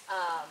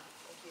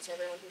 Thank you to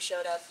everyone who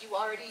showed up. You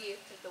already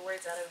took the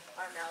words out of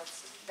our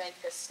mouths.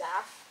 Thank the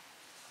staff.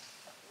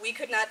 We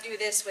could not do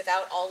this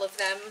without all of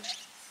them.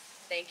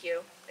 Thank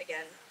you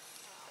again.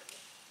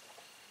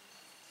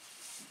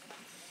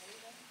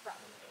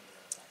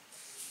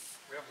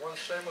 We have one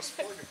shameless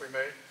plug if we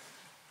may.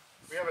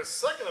 We have a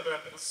second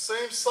event at the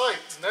same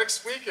site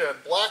next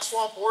weekend, Black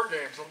Swamp Board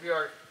Games. It'll be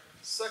our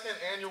second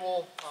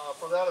annual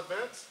for that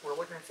event. We're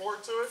looking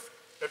forward to it.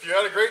 If you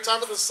had a great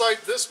time at the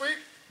site this week,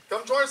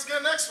 come join us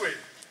again next week.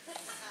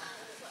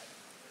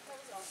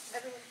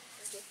 Everyone,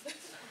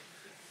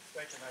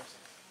 Thank you, Nancy.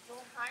 Your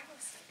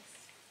Highness,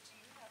 do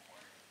you have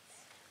words?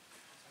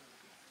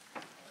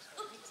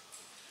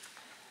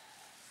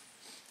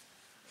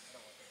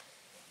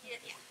 Yeah,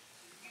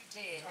 you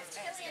did.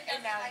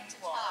 And now you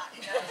walk.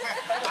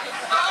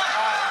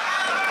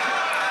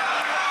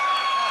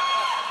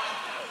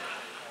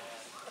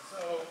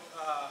 So,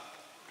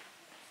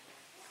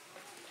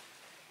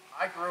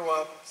 I grew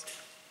up,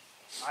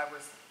 I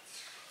was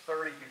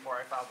 30 before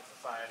I found the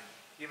society,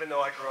 even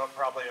though I grew up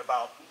probably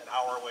about an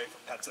hour away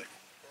from Pensick.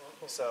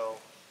 So,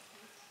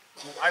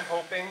 I'm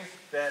hoping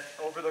that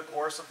over the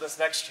course of this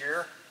next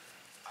year,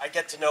 I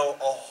get to know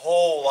a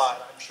whole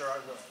lot, I'm sure I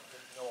will,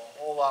 get to know a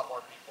whole lot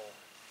more people.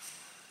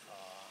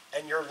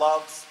 And your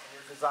loves, and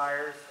your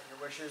desires, and your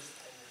wishes,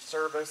 and your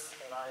service,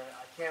 and I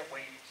can't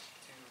wait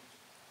to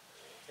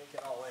take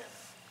it all in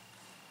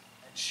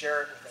and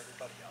share it with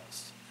everybody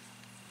else.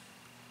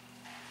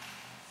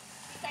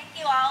 Thank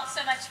you all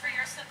so much for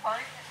your support.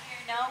 As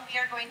you know, we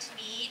are going to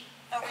need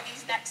over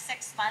these next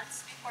 6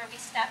 months before we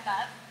step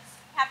up.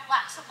 We have a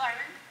lot to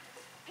learn.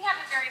 We have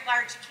a very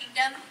large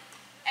kingdom,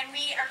 and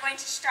we are going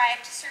to strive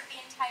to serve the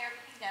entire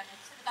kingdom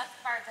to the best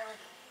of our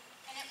ability.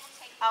 And it will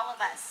take all of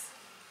us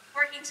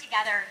working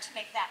together to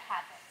make that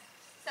happen.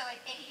 So I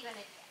thank you in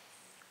advance.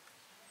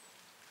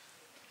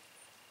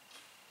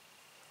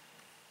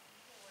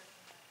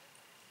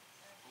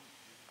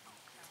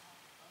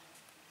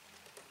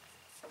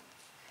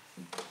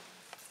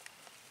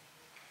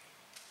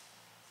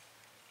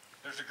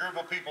 There's a group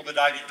of people that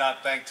I did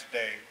not thank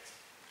today,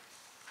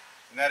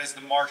 and that is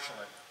the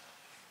marshalling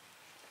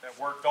that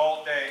worked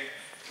all day.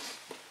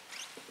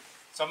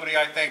 Somebody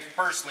I thanked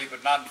personally,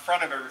 but not in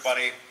front of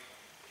everybody,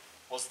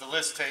 was the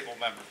list table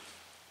members.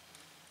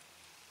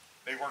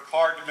 They work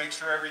hard to make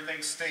sure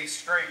everything stays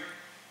straight.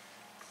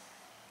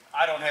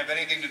 I don't have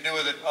anything to do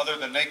with it other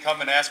than they come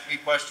and ask me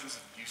questions.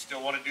 Do you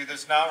still want to do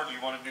this now, or do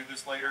you want to do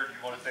this later, or do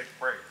you want to take a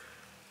break?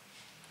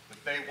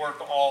 But they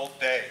work all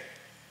day.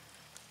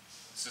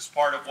 This is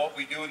part of what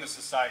we do in the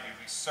society.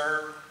 We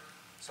serve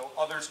so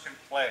others can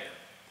play.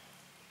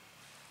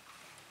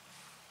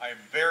 I am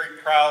very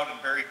proud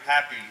and very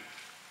happy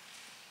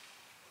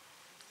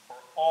for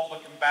all the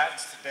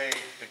combatants today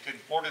that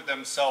comported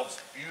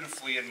themselves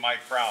beautifully in my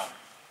crown.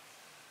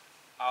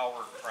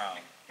 Our crown.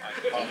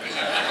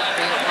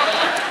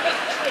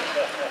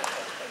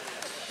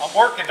 I'm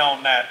working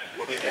on that.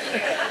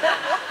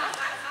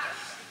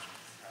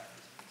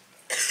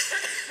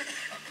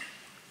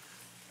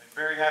 I'm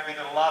very happy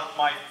that a lot of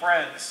my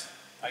friends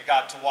I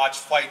got to watch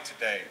fight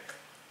today.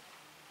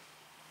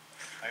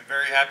 I'm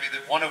very happy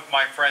that one of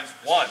my friends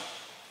won.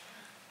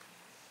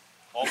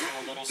 Also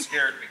a little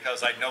scared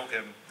because I know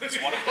him as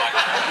one of my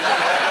friends.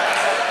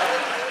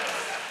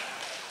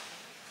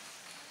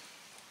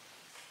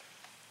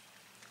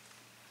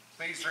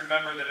 Please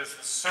remember that it's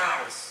the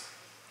service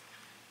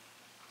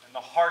and the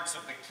hearts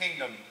of the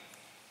kingdom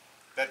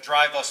that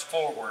drive us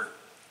forward.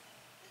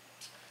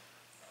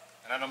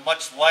 And on a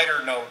much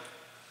lighter note,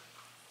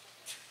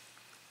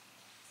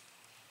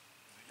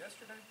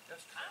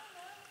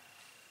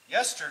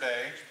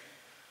 yesterday,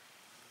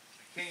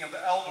 the King of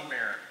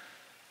Eldamere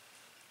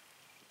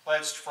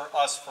pledged for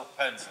us for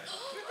Pensick.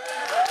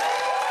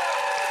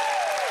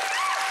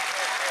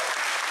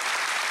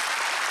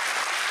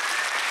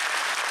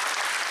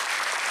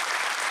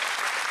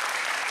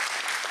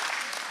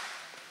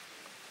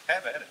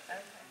 Have at it.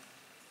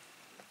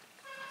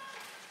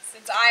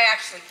 Since I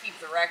actually keep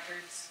the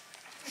records,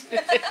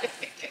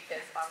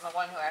 because I'm the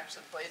one who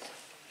actually plays with the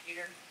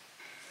computer.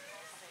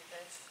 I'll say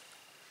this.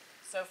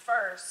 So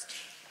first,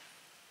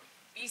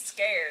 be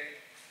scared.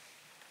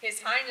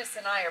 His Highness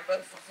and I are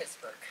both from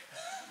Pittsburgh.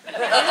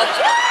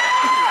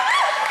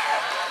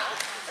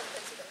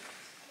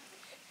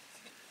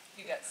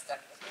 You got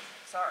stuck with me.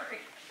 Sorry.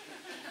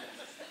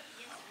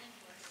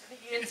 The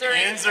yins are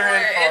in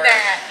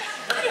that.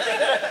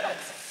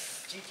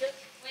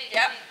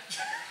 Yep.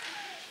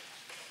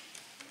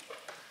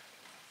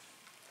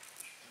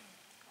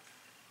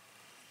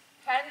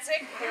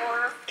 Pensick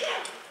War,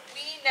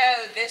 we know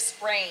this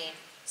rain,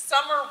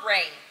 summer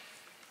rain,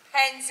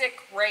 Pensick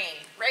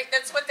rain, right?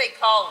 That's what they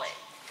call it.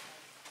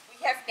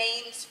 We have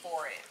names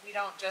for it. We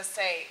don't just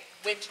say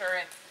winter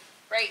and,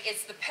 right?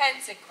 It's the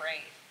Pensick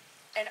rain.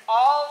 And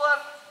all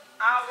of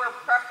our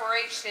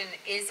preparation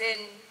is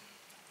in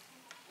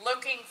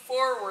looking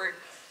forward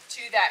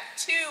to that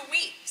 2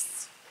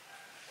 weeks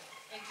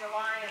in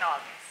July and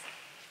August.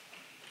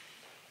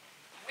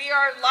 We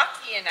are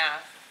lucky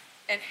enough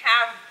and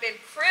have been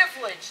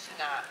privileged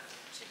enough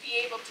to to be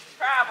able to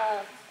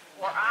travel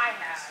where I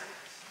have.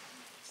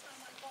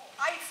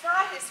 It's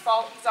not his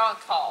fault, he's on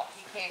call,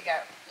 he can't go.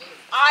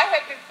 I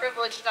have been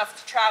privileged enough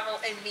to travel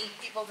and meet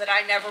people that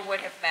I never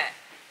would have met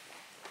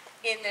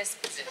in this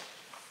position.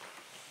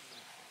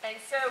 And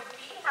so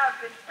we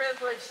have been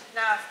privileged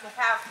enough to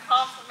have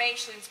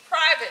confirmations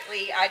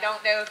privately. I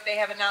don't know if they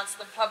have announced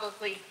them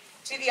publicly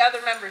to the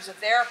other members of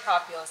their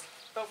populace,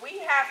 but we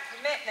have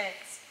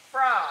commitments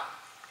from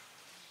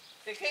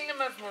the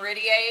Kingdom of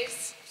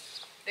Meridies,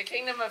 the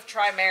Kingdom of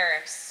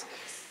Trimaris,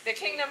 the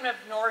Kingdom of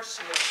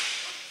Norshield,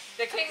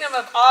 the Kingdom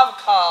of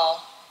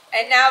Avkal,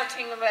 and now the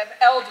Kingdom of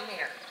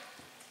Eldamir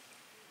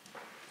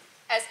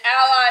as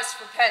allies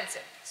for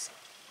Penzance.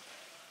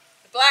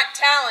 The Black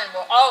Talon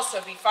will also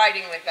be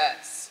fighting with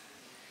us.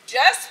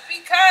 Just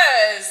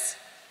because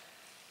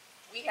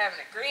we have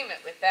an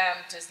agreement with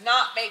them does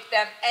not make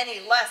them any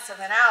less of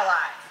an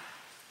ally.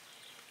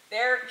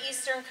 Their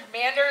Eastern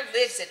commander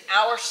lives in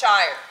our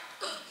shire.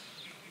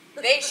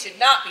 They should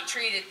not be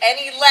treated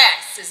any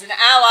less as an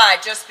ally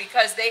just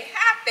because they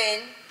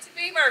happen to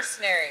be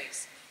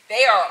mercenaries.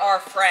 They are our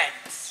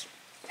friends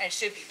and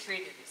should be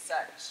treated as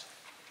such.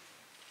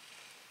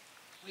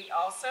 We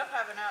also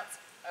have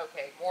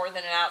more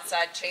than an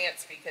outside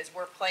chance because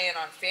we're playing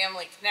on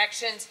family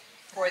connections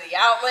for the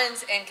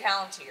Outlands and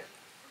Callantyr.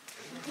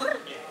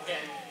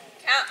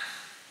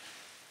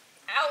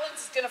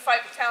 Outlands is going to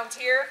fight with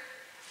Callantyr.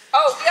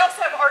 Oh, we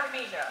also have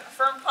Artemisia, a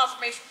firm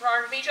confirmation for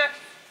Artemisia.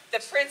 The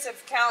Prince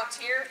of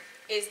Callantyr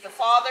is the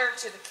father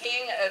to the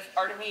King of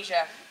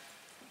Artemisia.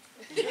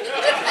 I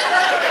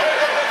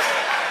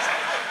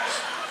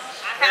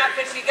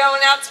happen to be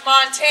going out to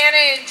Montana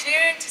in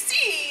June to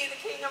see the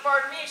King of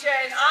Artemisia,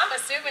 and I'm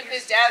assuming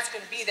his dad's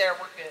going to be there.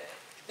 We're good.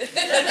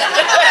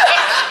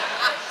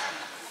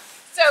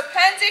 So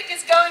Penzance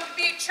is going to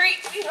be a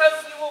treat. We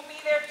hope you will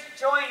be there to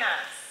join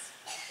us.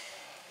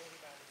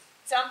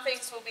 Some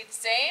things will be the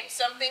same,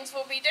 some things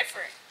will be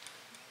different.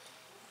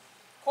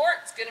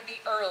 Court's going to be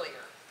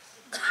earlier.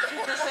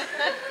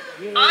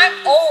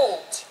 I'm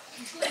old.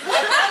 I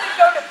want to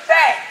go to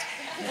bed.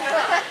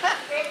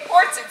 Okay,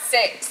 court's at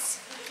 6.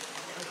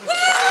 Woo!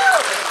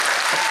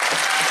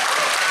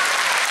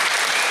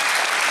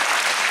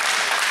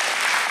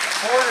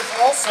 Court is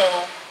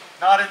also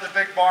not in the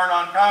big barn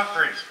on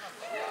concrete.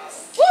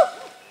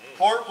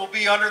 Court will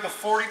be under the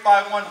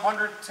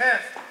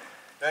 40x110th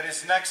that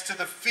is next to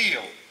the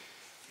field.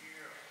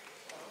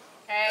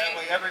 That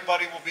way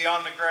everybody will be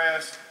on the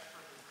grass.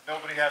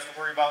 Nobody has to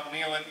worry about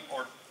kneeling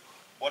or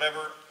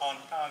whatever on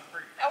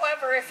concrete.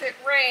 However, if it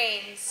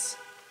rains,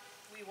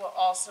 we will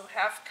also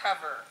have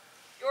cover.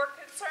 Your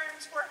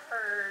concerns were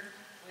heard.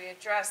 We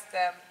addressed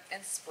them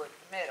and split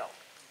the middle.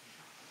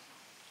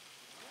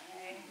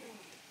 Okay.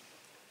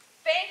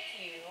 Thank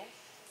you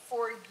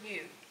for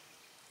you.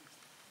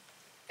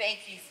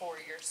 Thank you for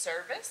your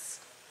service.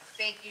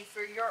 Thank you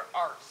for your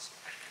art.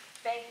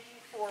 Thank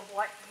you for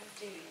what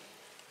you do.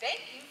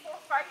 Thank you for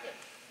fighting.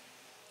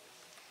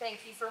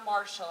 Thank you for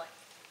marshalling.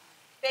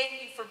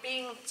 Thank you for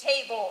being the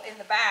table in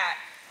the back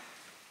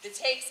that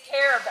takes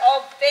care of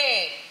all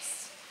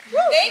things. Woo!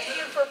 Thank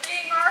you for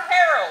being our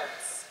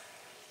heralds.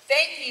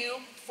 Thank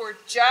you for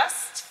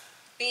just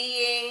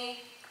being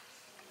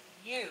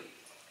you.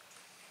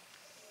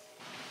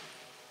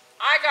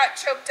 I got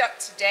choked up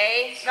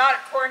today, not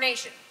at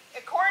coronation.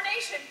 At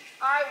coronation,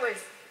 I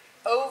was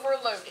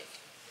overloaded.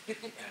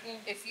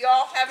 If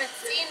y'all haven't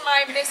seen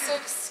my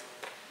missives,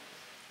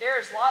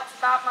 there's lots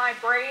about my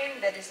brain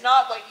that is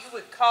not what you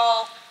would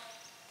call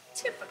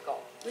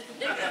typical. Okay?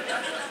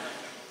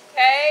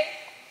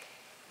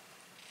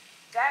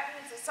 That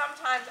means that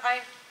sometimes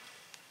I'm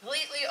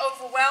completely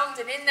overwhelmed,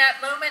 and in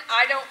that moment,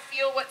 I don't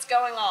feel what's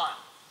going on.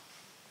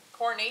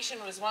 Coronation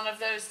was one of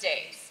those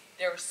days.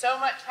 There was so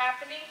much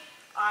happening,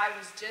 I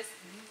was just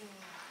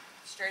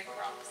straight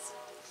across.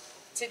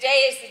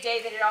 Today is the day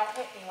that it all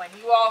hit me when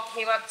you all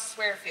came up to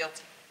swear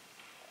fealty.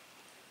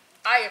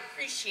 I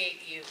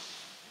appreciate you.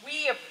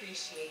 We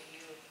appreciate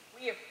you.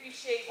 We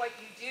appreciate what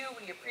you do.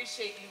 We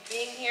appreciate you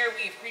being here.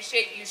 We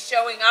appreciate you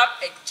showing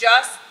up and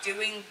just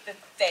doing the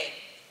thing.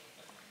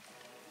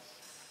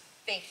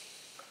 Thank you.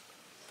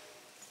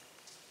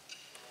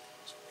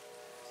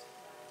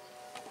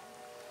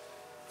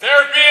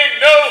 There being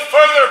no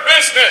further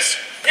business,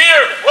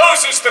 here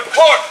closes the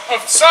court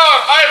of Tsar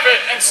Ivan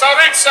and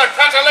Tsaritsa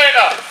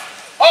Catalina.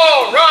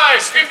 All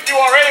rise if you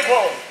are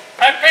able,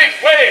 and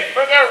make way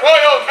for their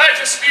royal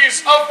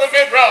majesties of the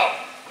Mid-Realm,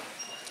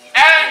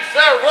 and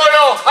their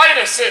royal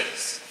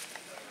highnesses,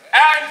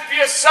 and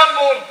the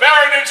assembled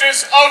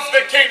baronages of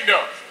the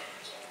kingdom.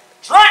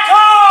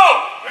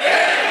 Draco!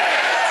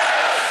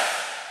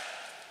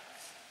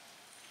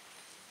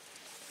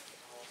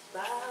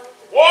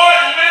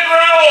 One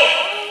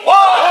Mid-Realm!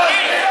 One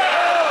Mid-Realm!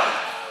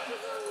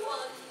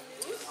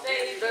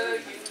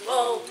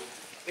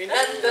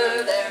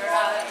 Remember their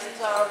eyes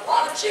are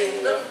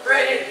watching the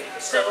fray,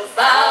 so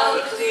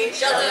bow to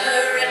each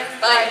other and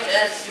fight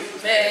as you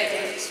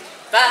may.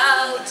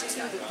 Bow to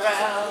the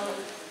crown,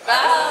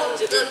 bow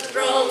to the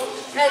throne,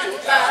 and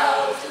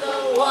bow to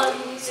the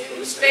ones who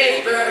whose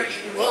favor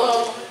you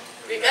hold.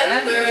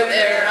 Remember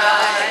their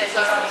eyes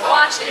are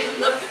watching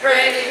the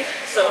fray,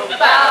 so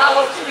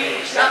bow to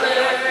each other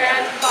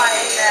and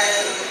fight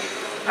as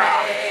we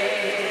pray.